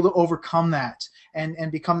to be able to overcome that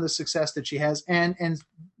and become the success that she has and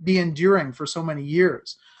be enduring for so many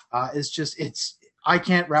years is just, I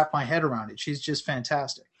can't wrap my head around it. She's just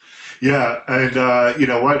fantastic. Yeah, and you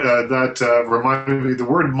know what? That reminded me, the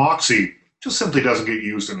word moxie just simply doesn't get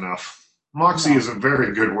used enough. Moxie is a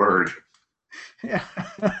very good word. Yeah.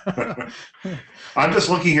 I'm just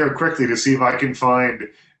looking here quickly to see if I can find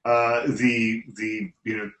the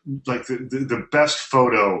best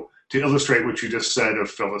photo to illustrate what you just said of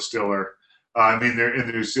Phyllis Diller. I mean,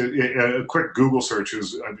 there's a quick Google search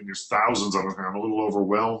is, I mean, there's thousands of them. I'm a little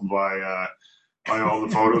overwhelmed by all the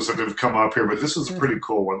photos that have come up here, but this is a pretty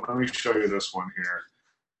cool one. Let me show you this one here.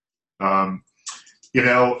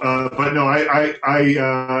 But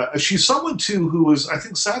no, she's someone too who was, I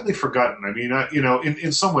think, sadly forgotten. I mean,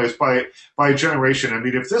 in some ways by a generation. I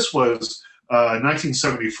mean, if this was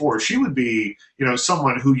 1974, she would be,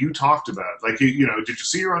 someone who you talked about. Like, did you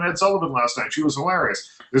see her on Ed Sullivan last night? She was hilarious.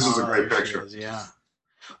 This is a great picture. Yeah.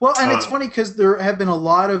 Well, and it's funny because there have been a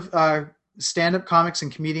lot of stand-up comics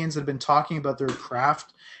and comedians that have been talking about their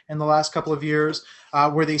craft in the last couple of years,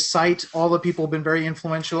 where they cite all the people who have been very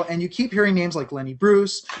influential, and you keep hearing names like Lenny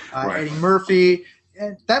Bruce, Eddie Murphy,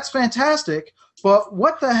 and that's fantastic. But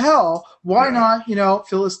what the hell? Why not,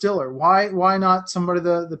 Phyllis Diller? Why not somebody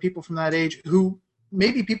the people from that age who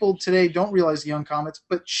maybe people today don't realize the Young Comets,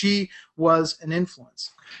 but she was an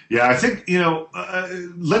influence. Yeah, I think,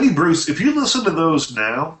 Lenny Bruce, if you listen to those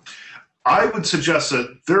now, I would suggest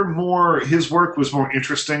that his work was more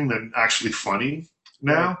interesting than actually funny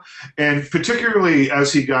now. And particularly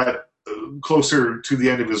as he got closer to the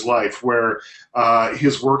end of his life, where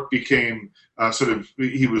his work became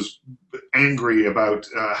he was angry about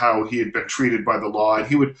how he had been treated by the law, and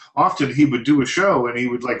he would do a show and he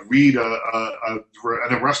would like read an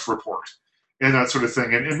arrest report and that sort of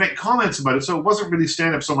thing, and make comments about it. So it wasn't really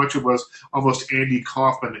stand-up so much; it was almost Andy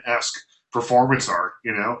Kaufman-esque performance art,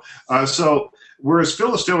 So whereas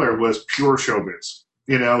Phyllis Diller was pure showbiz.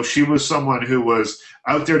 She was someone who was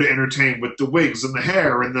out there to entertain with the wigs and the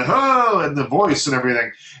hair and the voice and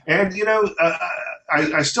everything. And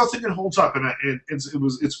I still think it holds up, and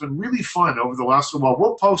it's been really fun over the last little while.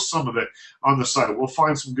 We'll post some of it on the site. We'll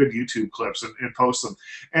find some good YouTube clips and post them,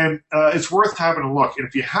 and it's worth having a look. And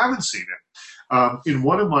if you haven't seen it, in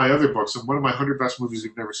one of my other books, in one of my 100 Best Movies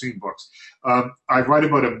You've Never Seen books, I write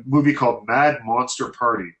about a movie called Mad Monster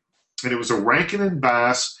Party, and it was a Rankin and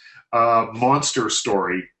Bass monster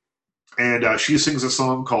story, and she sings a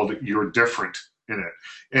song called "You're Different" in it,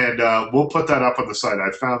 and we'll put that up on the site.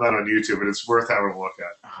 I found that on YouTube, and it's worth having a look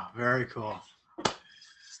at. Oh, very cool.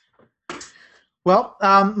 Well,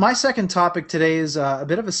 my second topic today is a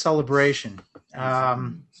bit of a celebration.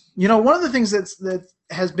 One of the things that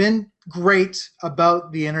has been great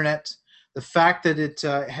about the internet, the fact that it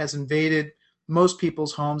has invaded most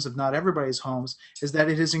people's homes, if not everybody's homes, is that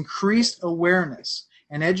it has increased awareness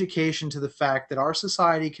and education to the fact that our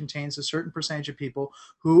society contains a certain percentage of people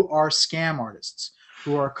who are scam artists,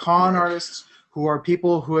 who are con artists, who are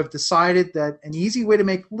people who have decided that an easy way to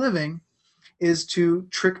make a living is to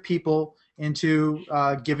trick people into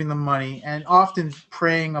giving them money, and often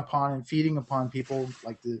preying upon and feeding upon people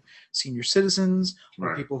like the senior citizens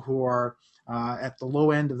or people who are at the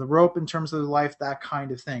low end of the rope in terms of their life, that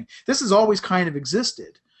kind of thing. This has always kind of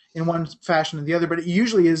existed in one fashion or the other, but it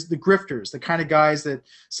usually is the grifters, the kind of guys that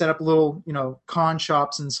set up little, con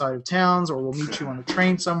shops inside of towns, or will meet you on a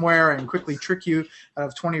train somewhere and quickly trick you out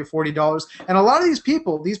of $20 or $40. And a lot of these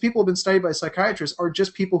people have been studied by psychiatrists, are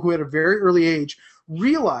just people who at a very early age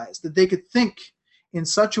realized that they could think in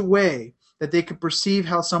such a way that they could perceive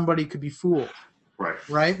how somebody could be fooled.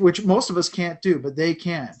 Right? Which most of us can't do, but they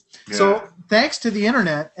can. Yeah. So thanks to the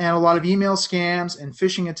internet and a lot of email scams and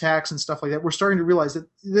phishing attacks and stuff like that, we're starting to realize that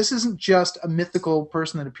this isn't just a mythical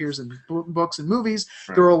person that appears in books and movies.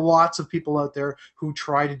 There are lots of people out there who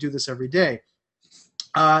try to do this every day.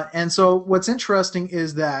 And so what's interesting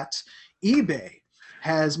is that eBay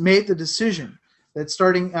has made the decision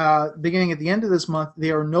that beginning at the end of this month,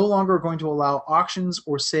 they are no longer going to allow auctions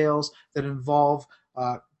or sales that involve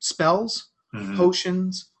spells,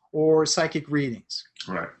 potions, or psychic readings.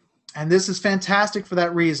 Right. And this is fantastic for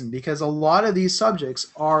that reason, because a lot of these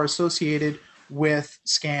subjects are associated with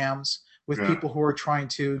scams, with people who are trying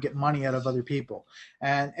to get money out of other people.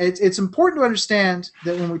 And it's important to understand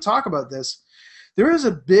that when we talk about this, there is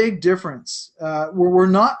a big difference where we're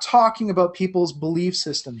not talking about people's belief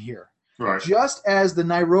system here. Right. Just as the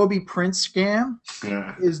Nairobi Prince scam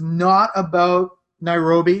is not about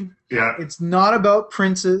Nairobi. Yeah. It's not about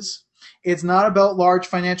princes. It's not about large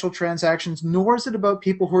financial transactions, nor is it about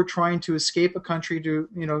people who are trying to escape a country to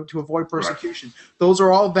avoid persecution. Right. Those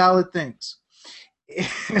are all valid things.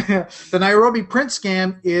 The Nairobi Prince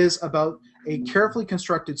scam is about a carefully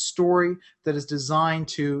constructed story that is designed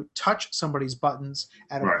to touch somebody's buttons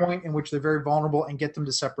at a point in which they're very vulnerable and get them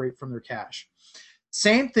to separate from their cash.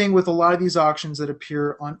 Same thing with a lot of these auctions that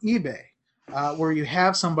appear on eBay, where you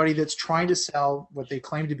have somebody that's trying to sell what they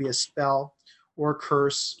claim to be a spell or a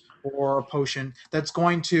curse or a potion that's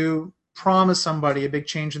going to promise somebody a big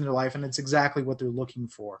change in their life, and it's exactly what they're looking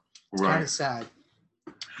for. It's kind of sad.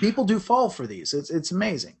 People do fall for these. It's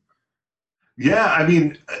amazing. Yeah, I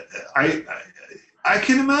mean, I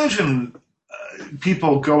can imagine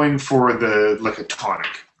people going for a tonic.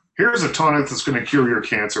 Here's a tonic that's going to cure your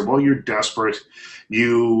cancer. Well, you're desperate.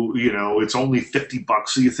 It's only $50,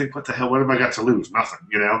 so you think, what the hell? What have I got to lose? Nothing,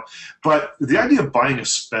 But the idea of buying a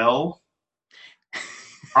spell,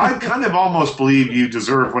 I kind of almost believe you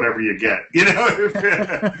deserve whatever you get,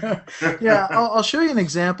 Yeah, I'll show you an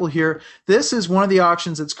example here. This is one of the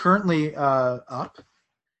auctions that's currently up.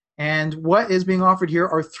 And what is being offered here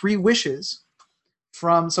are 3 wishes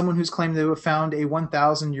from someone who's claimed to have found a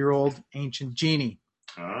 1,000-year-old ancient genie.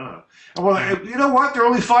 Ah. Well, you know what? They're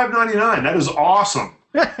only $5.99. That is awesome.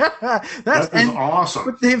 That is awesome.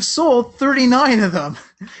 But they've sold 39 of them.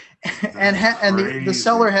 And the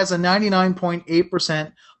seller has a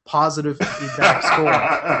 99.8% positive feedback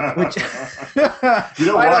score. Which you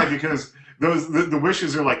know why? Because the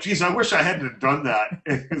wishes are like, geez, I wish I hadn't done that.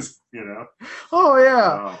 You know. Oh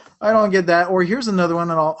yeah, I don't get that. Or here's another one,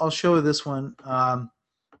 and I'll show you this one.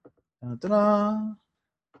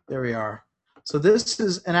 There we are. So this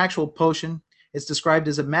is an actual potion. It's described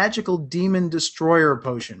as a magical demon destroyer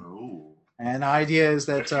potion. Ooh. And the idea is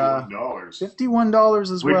that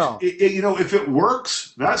 $51 as well. You know, if it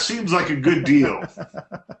works, that seems like a good deal.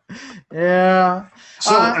 Yeah.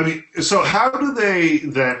 So I mean, so how do they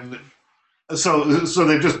then? So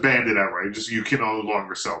they've just banned it outright. Just you can no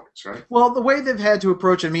longer sell this, right? Well, the way they've had to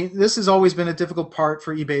approach it, I mean, this has always been a difficult part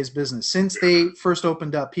for eBay's business since they first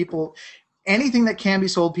opened up. Anything that can be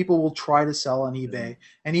sold, people will try to sell on eBay.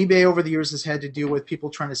 And eBay over the years has had to deal with people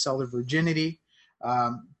trying to sell their virginity,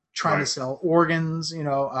 trying to sell organs,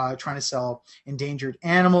 trying to sell endangered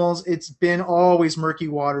animals. It's been always murky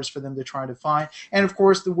waters for them to try to find. And of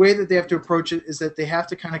course, the way that they have to approach it is that they have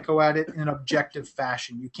to kind of go at it in an objective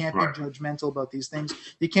fashion. You can't be judgmental about these things.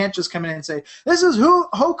 You can't just come in and say, this is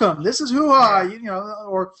hokum, this is hoo-ha,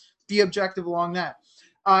 or be objective along that.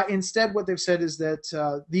 Instead, what they've said is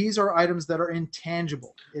that these are items that are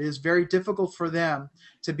intangible. It is very difficult for them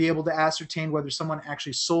to be able to ascertain whether someone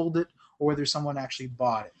actually sold it or whether someone actually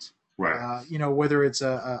bought it. Right. Whether it's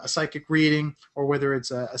a psychic reading or whether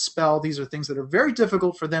it's a spell. These are things that are very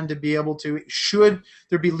difficult for them to be able to, should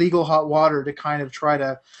there be legal hot water, to kind of try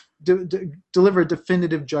to deliver a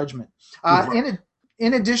definitive judgment.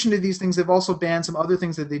 In addition to these things, they've also banned some other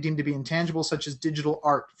things that they deem to be intangible, such as digital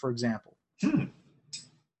art, for example. In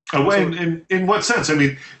what sense? I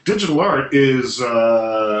mean, digital art is.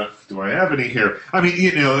 Do I have any here? I mean,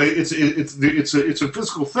 it's a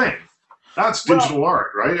physical thing. That's digital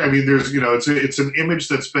art, right? I mean, there's it's an image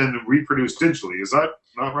that's been reproduced digitally. Is that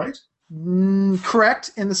not right?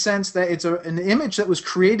 Correct, in the sense that it's an image that was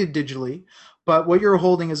created digitally, but what you're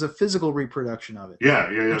holding is a physical reproduction of it. Yeah.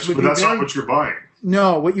 But that's not what you're buying.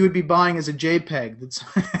 No, what you would be buying is a JPEG. That's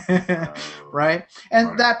right,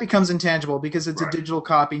 and that becomes intangible because it's a digital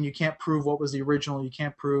copy, and you can't prove what was the original. You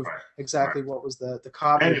can't prove exactly what was the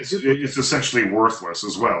copy. And it's essentially worthless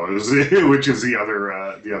as well, which is the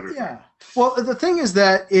other Yeah. Well, the thing is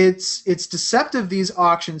that it's deceptive, these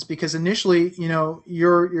auctions, because initially,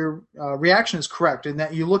 your reaction is correct in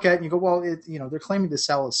that you look at it and you go, well, they're claiming to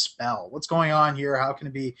sell a spell. What's going on here? How can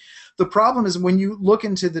it be? The problem is when you look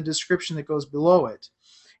into the description that goes below it,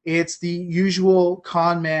 it's the usual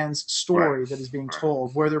con man's story that is being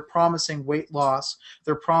told, where they're promising weight loss,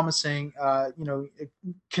 they're promising,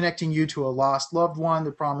 connecting you to a lost loved one,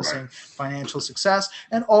 they're promising financial success,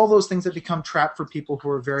 and all those things that become trapped for people who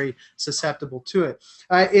are very susceptible to it.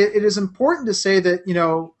 It is important to say that,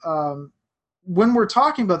 when we're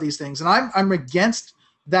talking about these things, and I'm against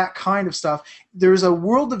that kind of stuff, there's a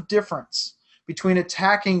world of difference between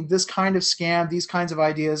attacking this kind of scam, these kinds of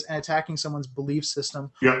ideas, and attacking someone's belief system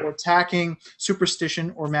or attacking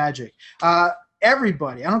superstition or magic.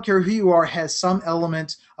 Everybody, I don't care who you are, has some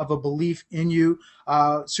element of a belief in you,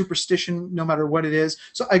 superstition, no matter what it is.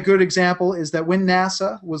 So a good example is that when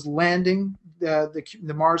NASA was landing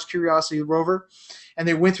the Mars Curiosity rover, and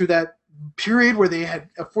they went through that period where they had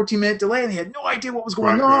a 14-minute delay and they had no idea what was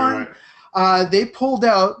going on, they pulled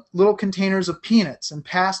out little containers of peanuts and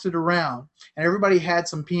passed it around, and everybody had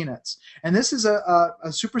some peanuts. And this is a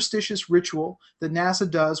superstitious ritual that NASA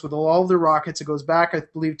does with all of their rockets. It goes back, I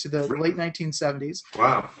believe, to the late 1970s.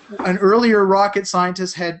 Wow. An earlier rocket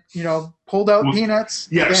scientist had, pulled out peanuts.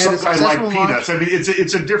 Yeah, some guy liked peanuts. I mean,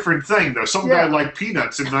 it's a different thing, though. Some guy liked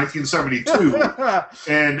peanuts in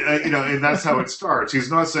 1972, and that's how it starts.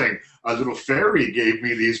 He's not saying, a little fairy gave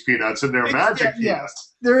me these peanuts and they're magic peanuts.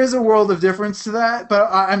 Yes. There is a world of difference to that, but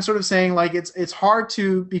I'm sort of saying, like, it's hard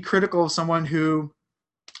to be critical of someone who,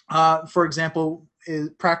 for example,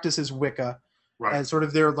 practices Wicca as sort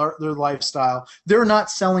of their lifestyle. They're not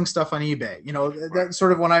selling stuff on eBay. That's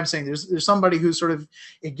sort of what I'm saying. There's somebody who sort of,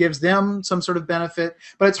 it gives them some sort of benefit,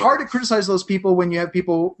 but it's hard to criticize those people when you have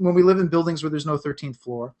people, when we live in buildings where there's no 13th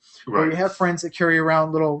floor, where you have friends that carry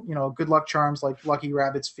around little, good luck charms like lucky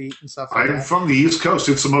rabbit's feet and stuff like that. I'm from the East Coast.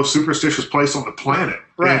 It's the most superstitious place on the planet.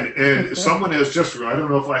 Right. And someone has just, I don't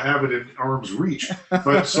know if I have it in arm's reach,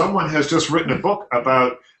 but someone has just written a book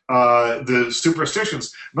about the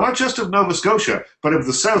superstitions, not just of Nova Scotia, but of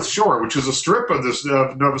the South Shore, which is a strip of this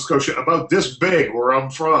Nova Scotia about this big where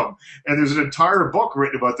I'm from. And there's an entire book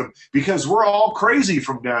written about them because we're all crazy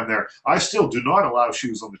from down there. I still do not allow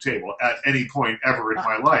shoes on the table at any point ever in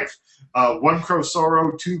my life. 1 crow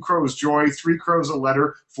sorrow, 2 crows joy, 3 crows a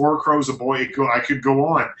letter, 4 crows a boy. I could go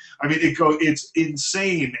on. I mean, it's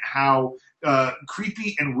insane how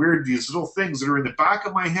creepy and weird these little things that are in the back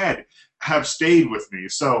of my head have stayed with me.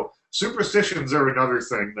 So superstitions are another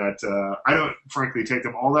thing that I don't, frankly, take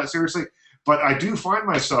them all that seriously. But I do find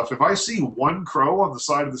myself, if I see one crow on the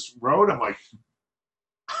side of this road, I'm like,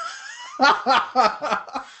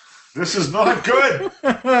 this is not good.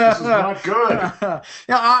 This is not good.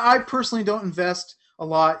 Yeah, I personally don't invest a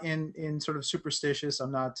lot in sort of superstitious.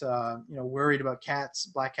 I'm not worried about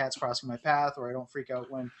black cats crossing my path, or I don't freak out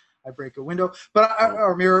when I break a window,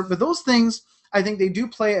 or mirror. But those things, I think they do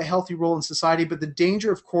play a healthy role in society. But the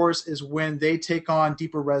danger, of course, is when they take on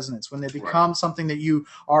deeper resonance, when they become something that you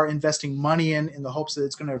are investing money in the hopes that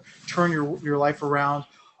it's going to turn your life around.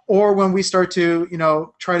 Or when we start to,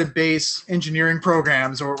 try to base engineering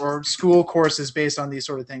programs or school courses based on these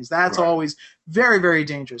sort of things. That's always very, very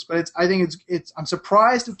dangerous. But I think I'm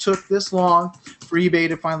surprised it took this long for eBay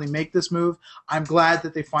to finally make this move. I'm glad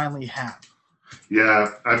that they finally have. Yeah,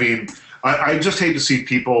 I mean, I just hate to see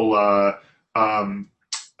people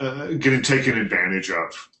getting taken advantage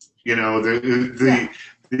of. The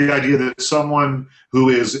idea that someone who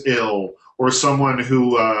is ill or someone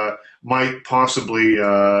who might possibly,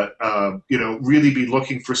 really be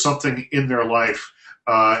looking for something in their life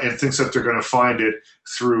and thinks that they're going to find it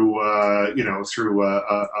through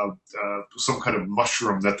some kind of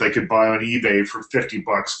mushroom that they could buy on eBay for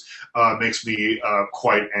 $50 makes me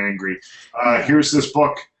quite angry. Here's this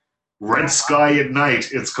book, Red Sky at Night,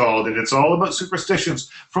 it's called, and it's all about superstitions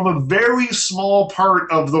from a very small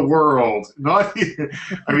part of the world.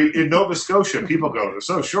 In Nova Scotia, people go,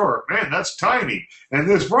 so sure, man, that's tiny. And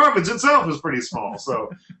this province itself is pretty small. So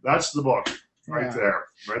that's the book right there,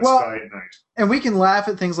 Red Sky at Night. And we can laugh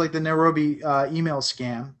at things like the Nairobi email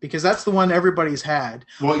scam, because that's the one everybody's had.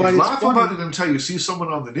 Well, you laugh about it until you see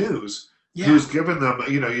someone on the news who's given them,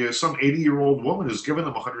 some 80-year-old woman who's given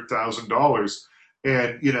them $100,000.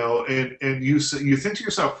 And and you think to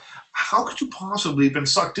yourself, how could you possibly have been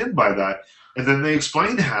sucked in by that? And then they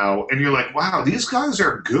explain how, and you're like, wow, these guys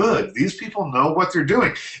are good. These people know what they're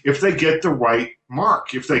doing. If they get the right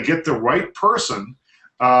mark, if they get the right person,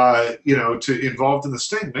 to involved in the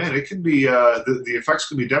sting, man, it can be the effects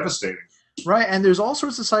can be devastating. Right, and there's all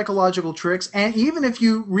sorts of psychological tricks, and even if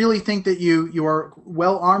you really think that you are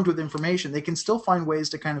well armed with information, they can still find ways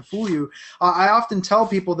to kind of fool you. I often tell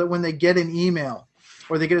people that when they get an email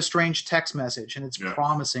or they get a strange text message and it's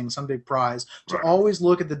promising some big prize, to always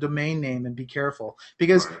look at the domain name and be careful,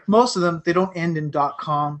 because most of them, they don't end in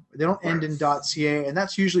 .com, they don't end in .ca, and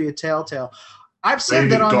that's usually a telltale. I've said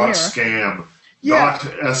that on air. .scam,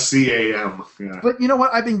 .scam. Yeah. But you know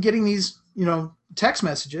what? I've been getting these, text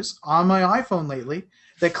messages on my iPhone lately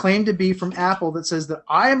that claim to be from Apple that says that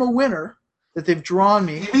I am a winner, that they've drawn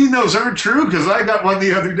me. You mean those aren't true? Because I got one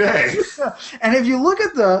the other day. And if you look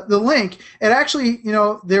at the link, it actually,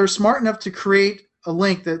 they're smart enough to create a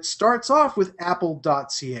link that starts off with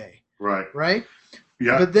apple.ca. Right?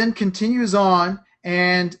 Yeah. But then continues on,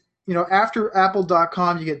 and, after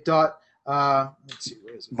apple.com, you get let's see,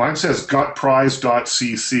 where is it? Mine says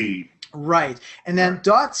gotprize.cc. Right. And then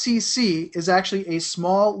 .cc is actually a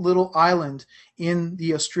small little island in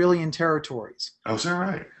the Australian territories. Oh, is that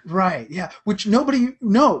right? Right, yeah, which nobody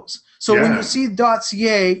knows. So when you see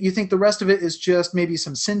 .ca, you think the rest of it is just maybe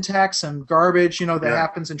some syntax, some garbage, that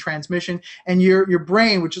happens in transmission. And your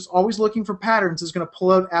brain, which is always looking for patterns, is going to pull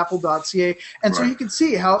out apple.ca. And so you can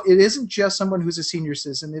see how it isn't just someone who's a senior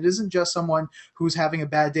citizen. It isn't just someone who's having a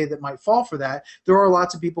bad day that might fall for that. There are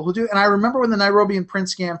lots of people who do. And I remember when the Nairobi and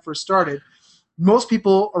Prince scam first started, most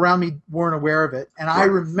people around me weren't aware of it. And I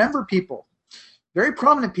remember people, very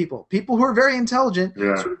prominent people who are very intelligent,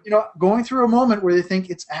 sort of, going through a moment where they think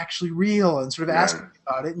it's actually real and sort of asking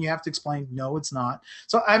about it, and you have to explain, no, it's not.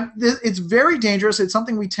 So it's very dangerous. It's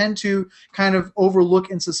something we tend to kind of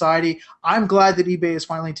overlook in society. I'm glad that eBay is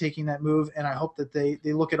finally taking that move, and I hope that they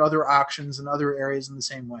look at other auctions and other areas in the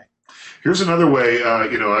same way. Here's another way,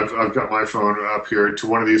 I've got my phone up here to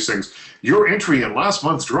one of these things. Your entry in last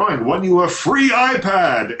month's drawing won you a free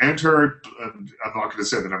iPad. Enter, I'm not going to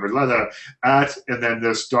say the number, at, and then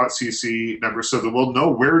this .cc number so that we'll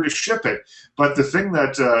know where to ship it. But the thing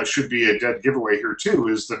that should be a dead giveaway here, too,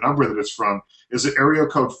 is the number that it's from is an area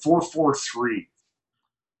code 443.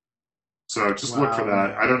 So just look for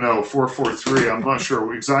that. I don't know, 443. I'm not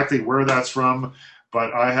sure exactly where that's from.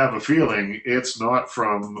 But I have a feeling it's not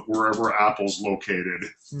from wherever Apple's located.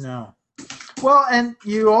 No. Well, and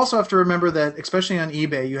you also have to remember that, especially on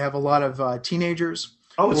eBay, you have a lot of teenagers.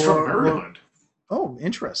 Oh, it's from Maryland. Oh,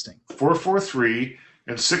 interesting. 443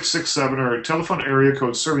 and 667 are telephone area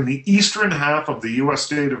codes serving the eastern half of the U.S.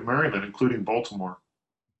 state of Maryland, including Baltimore.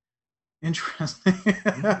 Interesting.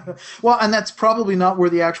 Well, and that's probably not where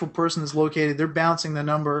the actual person is located. They're bouncing the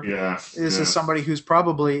number. Yeah. This is somebody who's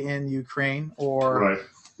probably in Ukraine or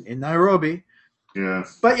in Nairobi. Yeah.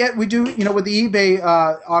 But yet we do, with the eBay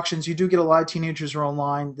auctions, you do get a lot of teenagers who are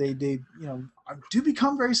online. They do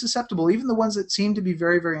become very susceptible, even the ones that seem to be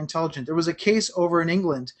very, very intelligent. There was a case over in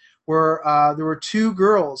England where there were two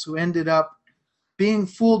girls who ended up being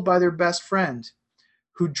fooled by their best friend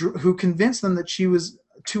who convinced them that she was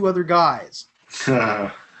two other guys.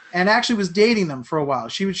 And actually was dating them for a while.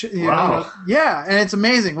 She would, yeah, and it's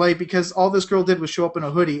amazing, because all this girl did was show up in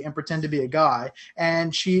a hoodie and pretend to be a guy,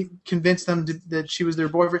 and she convinced them that she was their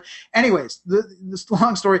boyfriend. Anyways, this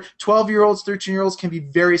long story: 12-year-olds, 13-year-olds can be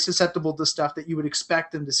very susceptible to stuff that you would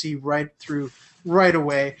expect them to see right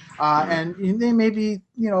away, and they may be,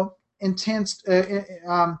 intense.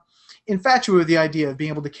 Infatuated with the idea of being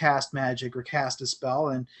able to cast magic or cast a spell,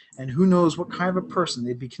 and who knows what kind of a person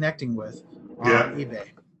they'd be connecting with on eBay.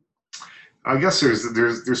 I guess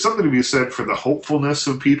there's something to be said for the hopefulness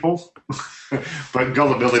of people, but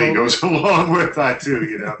gullibility goes along with that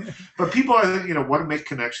too, But people, I think, want to make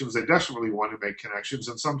connections. They desperately want to make connections,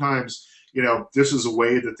 and sometimes, this is a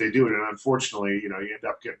way that they do it, and unfortunately, you end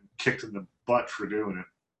up getting kicked in the butt for doing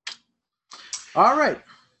it. All right.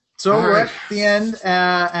 So we're at the end,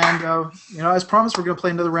 and as promised, we're going to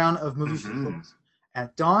play another round of movie films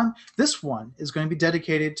at dawn. This one is going to be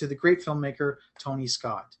dedicated to the great filmmaker Tony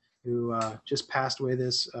Scott, who just passed away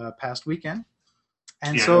this past weekend.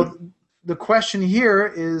 And so the question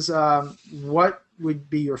here is, what would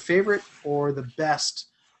be your favorite or the best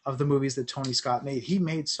of the movies that Tony Scott made? He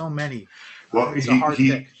made so many. Well, it's a hard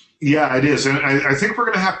pick. Yeah, it is. And I think we're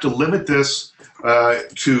going to have to limit this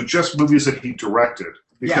to just movies that he directed.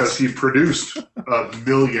 Because he produced a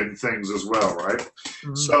million things as well, right?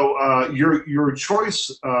 Mm-hmm. So your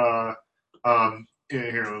choice.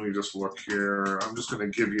 Here, let me just look here. I'm just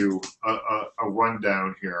going to give you a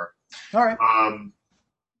rundown here. All right.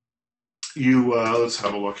 Let's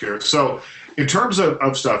have a look here. So, in terms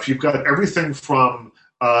of stuff, you've got everything from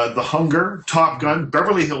The Hunger, Top Gun,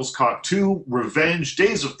 Beverly Hills Cop 2, Revenge,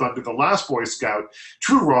 Days of Thunder, The Last Boy Scout,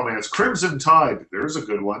 True Romance, Crimson Tide, there's a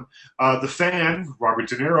good one, The Fan, Robert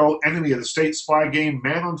De Niro, Enemy of the State, Spy Game,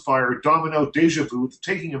 Man on Fire, Domino, Deja Vu, The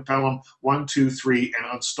Taking of Pelham, 1, 2, 3, and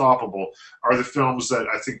Unstoppable are the films that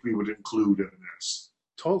I think we would include in this.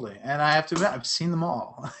 Totally. And I have to admit, I've seen them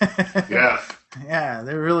all. Yeah. Yeah,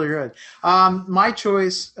 they're really good. My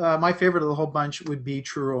choice, my favorite of the whole bunch would be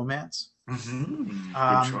True Romance. Mm-hmm.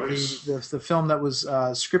 The film that was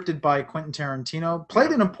scripted by Quentin Tarantino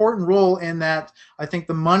played an important role in that. I think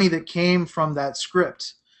the money that came from that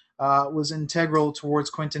script was integral towards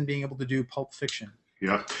Quentin being able to do Pulp Fiction.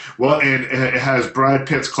 Yeah. Well, and it has Brad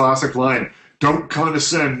Pitt's classic line, "Don't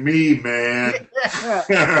condescend me, man."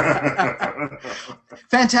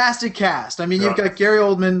 Fantastic cast. I mean, you've got Gary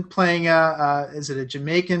Oldman playing is it a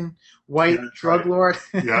Jamaican white drug lord?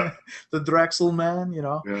 Yeah. The Drexel man,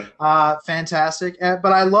 fantastic.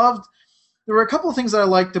 But I loved, there were a couple of things that I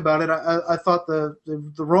liked about it. I thought the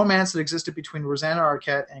romance that existed between Rosanna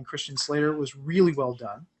Arquette and Christian Slater was really well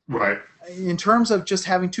done. Right. In terms of just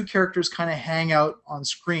having two characters kind of hang out on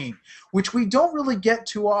screen, which we don't really get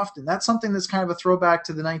too often. That's something that's kind of a throwback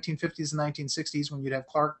to the 1950s and 1960s when you'd have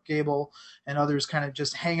Clark Gable and others kind of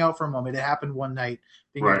just hang out for a moment. It happened one night,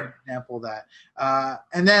 being an example of that.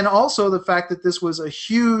 And then also the fact that this was a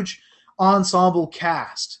huge ensemble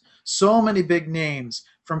cast. So many big names,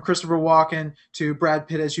 from Christopher Walken to Brad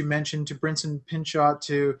Pitt, as you mentioned, to Brinson Pinchot,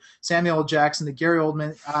 to Samuel L. Jackson, to Gary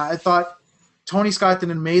Oldman. I thought Tony Scott did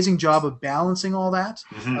an amazing job of balancing all that,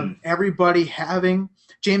 of everybody having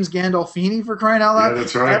James Gandolfini, for crying out loud. Yeah,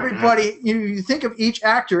 that's right. Everybody, you think of each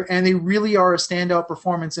actor, and they really are a standout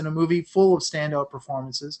performance in a movie full of standout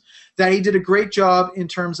performances. That he did a great job in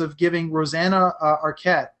terms of giving Rosanna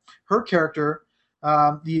Arquette, her character,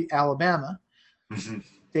 the Alabama,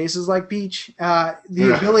 Faces Like Beach,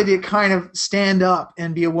 the ability to kind of stand up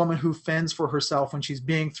and be a woman who fends for herself when she's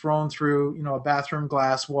being thrown through, a bathroom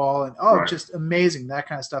glass wall, and just amazing, that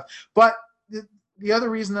kind of stuff. But the other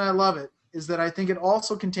reason that I love it is that I think it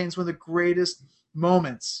also contains one of the greatest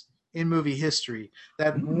moments in movie history,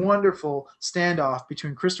 that wonderful standoff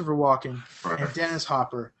between Christopher Walken and Dennis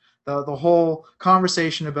Hopper, the whole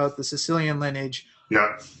conversation about the Sicilian lineage.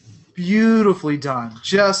 Yeah. Beautifully done.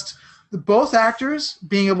 Just both actors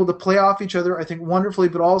being able to play off each other, I think, wonderfully,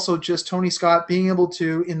 but also just Tony Scott being able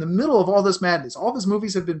to, in the middle of all this madness, all of his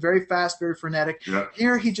movies have been very fast, very frenetic. Yeah.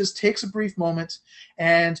 Here he just takes a brief moment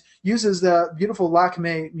and uses the beautiful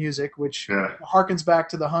Lacme music, which harkens back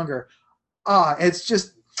to The Hunger. It's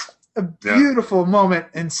just a beautiful moment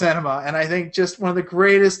in cinema, and I think just one of the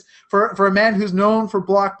greatest for a man who's known for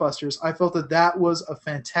blockbusters. I felt that was a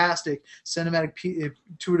fantastic cinematic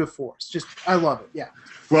tour de force. Just I love it. Yeah.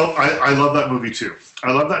 Well, I love that movie too.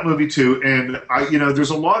 I love that movie too, and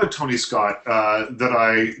there's a lot of Tony Scott that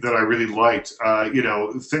I really liked.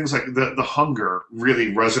 Things like the hunger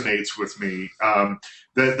really resonates with me.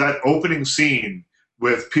 That opening scene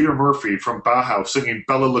with Peter Murphy from Bauhaus singing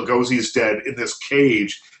Bela Lugosi's Dead in this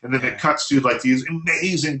cage, and then it cuts to like these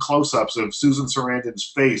amazing close-ups of Susan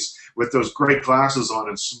Sarandon's face with those great glasses on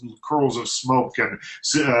and curls of smoke, and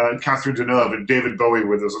Catherine Deneuve and David Bowie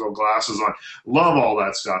with those little glasses on. Love all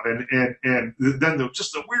that stuff. And then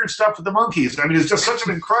just the weird stuff with the monkeys. I mean, it's just such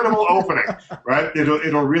an incredible opening, right?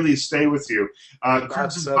 It'll really stay with you.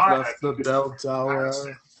 Crimson Tide, the bell tower.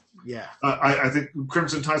 Yeah, I think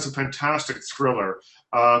Crimson Tide's a fantastic thriller.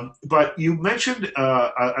 But you mentioned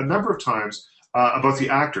a number of times about the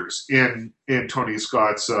actors in Tony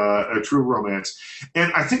Scott's True Romance,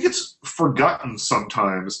 and I think it's forgotten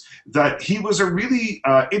sometimes that he was a really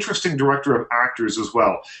interesting director of actors as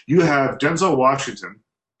well. You have Denzel Washington,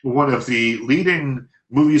 one of the leading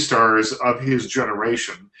movie stars of his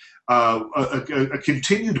generation. A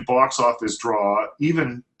continued box office draw,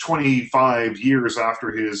 even 25 years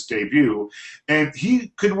after his debut, and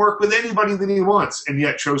he can work with anybody that he wants, and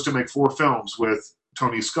yet chose to make 4 films with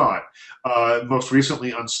Tony Scott. Most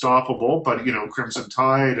recently, Unstoppable, but Crimson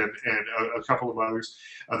Tide and a couple of others,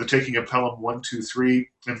 The Taking of Pelham 1, 2, 3,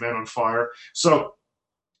 and Man on Fire. So,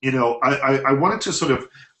 I wanted to sort of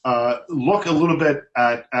look a little bit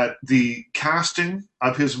at the casting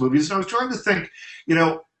of his movies, and I was trying to think,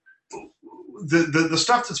 the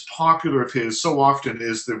stuff that's popular of his so often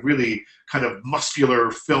is the really kind of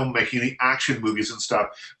muscular filmmaking, the action movies and stuff.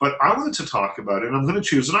 But I wanted to talk about it, and I'm going to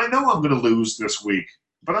choose, and I know I'm going to lose this week,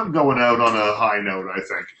 but I'm going out on a high note, I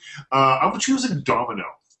think. I'm choosing Domino,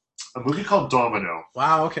 a movie called Domino.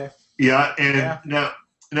 Wow, okay. Yeah, and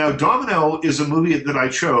now Domino is a movie that I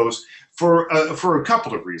chose for a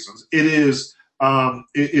couple of reasons. It is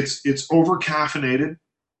it's over-caffeinated,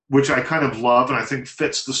 which I kind of love and I think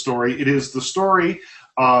fits the story. It is the story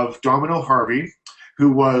of Domino Harvey,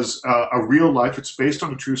 who was a real life, it's based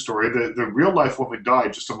on a true story. The real life woman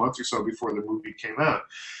died just a month or so before the movie came out.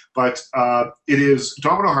 But it is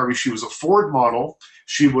Domino Harvey. She was a Ford model.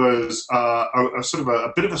 She was a sort of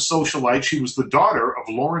a bit of a socialite. She was the daughter of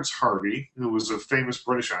Lawrence Harvey, who was a famous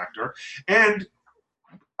British actor. And,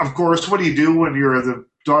 of course, what do you do when you're the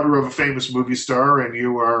daughter of a famous movie star and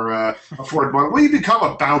you are a Ford model? Well, you become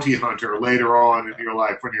a bounty hunter later on in your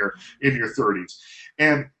life when you're in your 30s.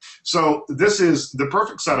 And so this is the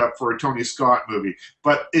perfect setup for a Tony Scott movie.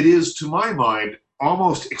 But it is, to my mind,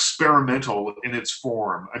 almost experimental in its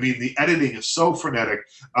form. I mean, the editing is so frenetic.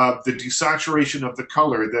 The desaturation of the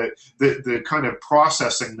color, the kind of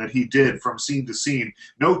processing that he did from scene to scene.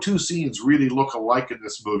 No 2 scenes really look alike in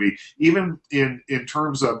this movie. Even in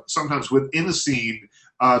terms of sometimes within a scene,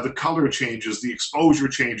 the color changes, the exposure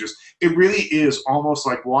changes. It really is almost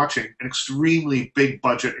like watching an extremely big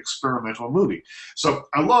budget experimental movie. So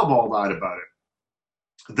I love all that about it.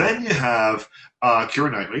 Then you have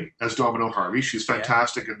Keira Knightley as Domino Harvey. She's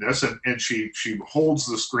fantastic in this, and she holds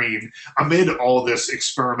the screen amid all this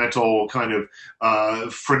experimental kind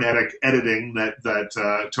of frenetic editing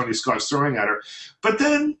that Tony Scott's throwing at her. But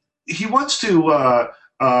then he wants to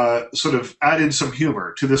sort of add in some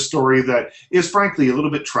humor to this story that is frankly a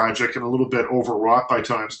little bit tragic and a little bit overwrought by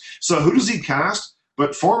times. So who does he cast?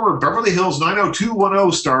 But former Beverly Hills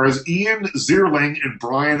 90210 stars Ian Zierling and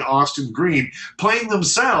Brian Austin Green, playing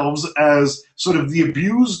themselves as sort of the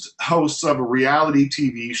abused hosts of a reality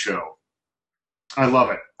TV show. I love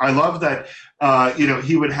it. I love that,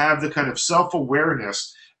 he would have the kind of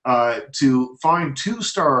self-awareness to find 2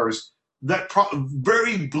 stars that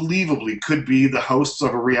very believably could be the hosts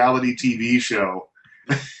of a reality TV show.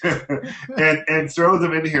 and throw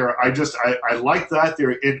them in here. I like that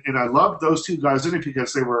there, and I love those 2 guys in it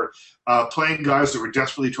because they were playing guys that were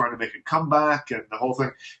desperately trying to make a comeback, and the whole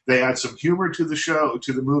thing. They add some humor to the show,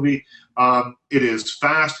 to the movie. It is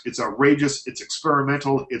fast, it's outrageous, it's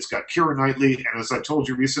experimental. It's got Keira Knightley, and as I told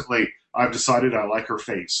you recently, I've decided I like her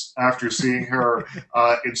face after seeing her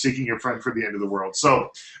in Seeking a Friend for the End of the World. So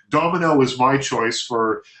Domino is my choice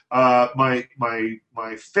for my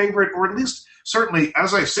favorite, or at least certainly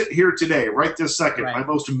as I sit here today, right this second, my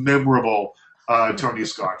most memorable Tony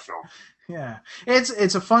Scott film. Yeah,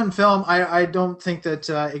 it's a fun film. I don't think that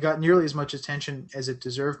it got nearly as much attention as it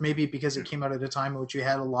deserved. Maybe because it came out at a time in which you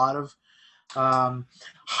had a lot of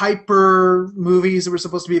hyper movies that were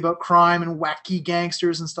supposed to be about crime and wacky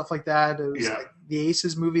gangsters and stuff like that. It was like the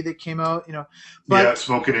Aces movie that came out, But,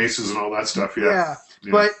 Smoking Aces and all that stuff. Yeah.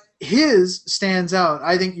 But his stands out.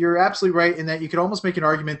 I think you're absolutely right in that you could almost make an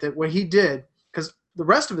argument that what he did, because the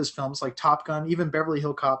rest of his films, like Top Gun, even Beverly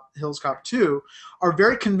Hills Cop 2, are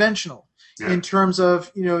very conventional in terms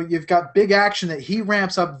of, you've got big action that he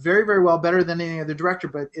ramps up very, very well, better than any other director,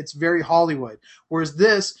 but it's very Hollywood. Whereas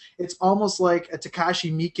this, it's almost like a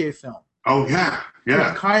Takashi Miike film. Oh, yeah.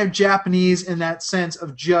 Yeah. Kind of Japanese in that sense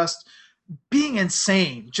of just being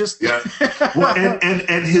insane. Well,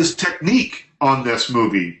 and his technique on this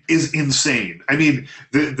movie is insane. I mean,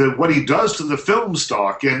 the what he does to the film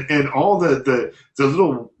stock and all the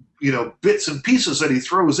little bits and pieces that he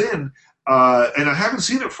throws in. And I haven't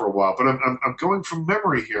seen it for a while, but I'm going from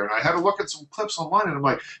memory here, and I had a look at some clips online, and I'm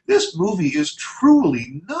like, this movie is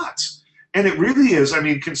truly nuts. And it really is. I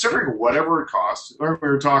mean, considering whatever it costs,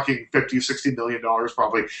 we're talking $50-60 million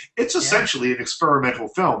probably. It's essentially an experimental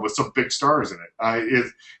film with some big stars in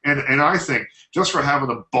it. And I think just for having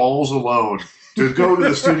the balls alone to go to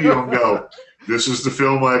the studio and go, this is the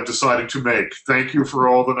film I've decided to make. Thank you for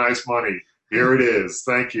all the nice money. Here it is.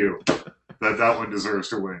 Thank you. That one deserves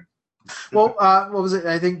to win. Well, what was it?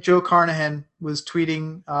 I think Joe Carnahan was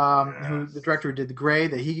tweeting, who the director who did The Grey,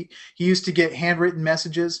 that he used to get handwritten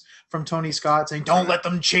messages from Tony Scott saying, "Don't let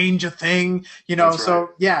them change a thing." That's so right.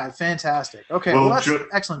 Yeah, fantastic. Okay, well that's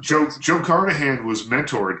excellent. Joe Carnahan was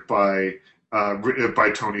mentored by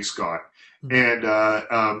Tony Scott. And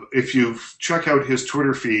if you check out his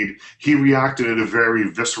Twitter feed, he reacted in a very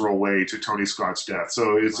visceral way to Tony Scott's death.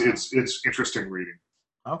 So it's interesting reading.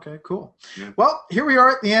 Okay, cool. Yeah. Well, here we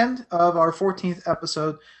are at the end of our 14th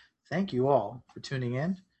episode. Thank you all for tuning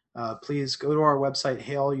in. Please go to our website,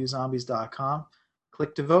 heyalyouZombies.com.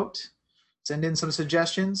 Click to vote. Send in some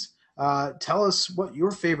suggestions. Tell us what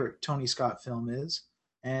your favorite Tony Scott film is.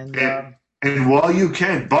 And while you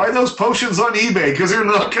can, buy those potions on eBay because they're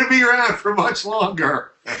not going to be around for much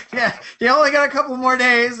longer. Yeah, you only got a couple more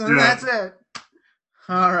days, and that's it.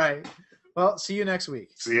 All right. Well, see you next week.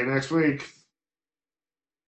 See you next week.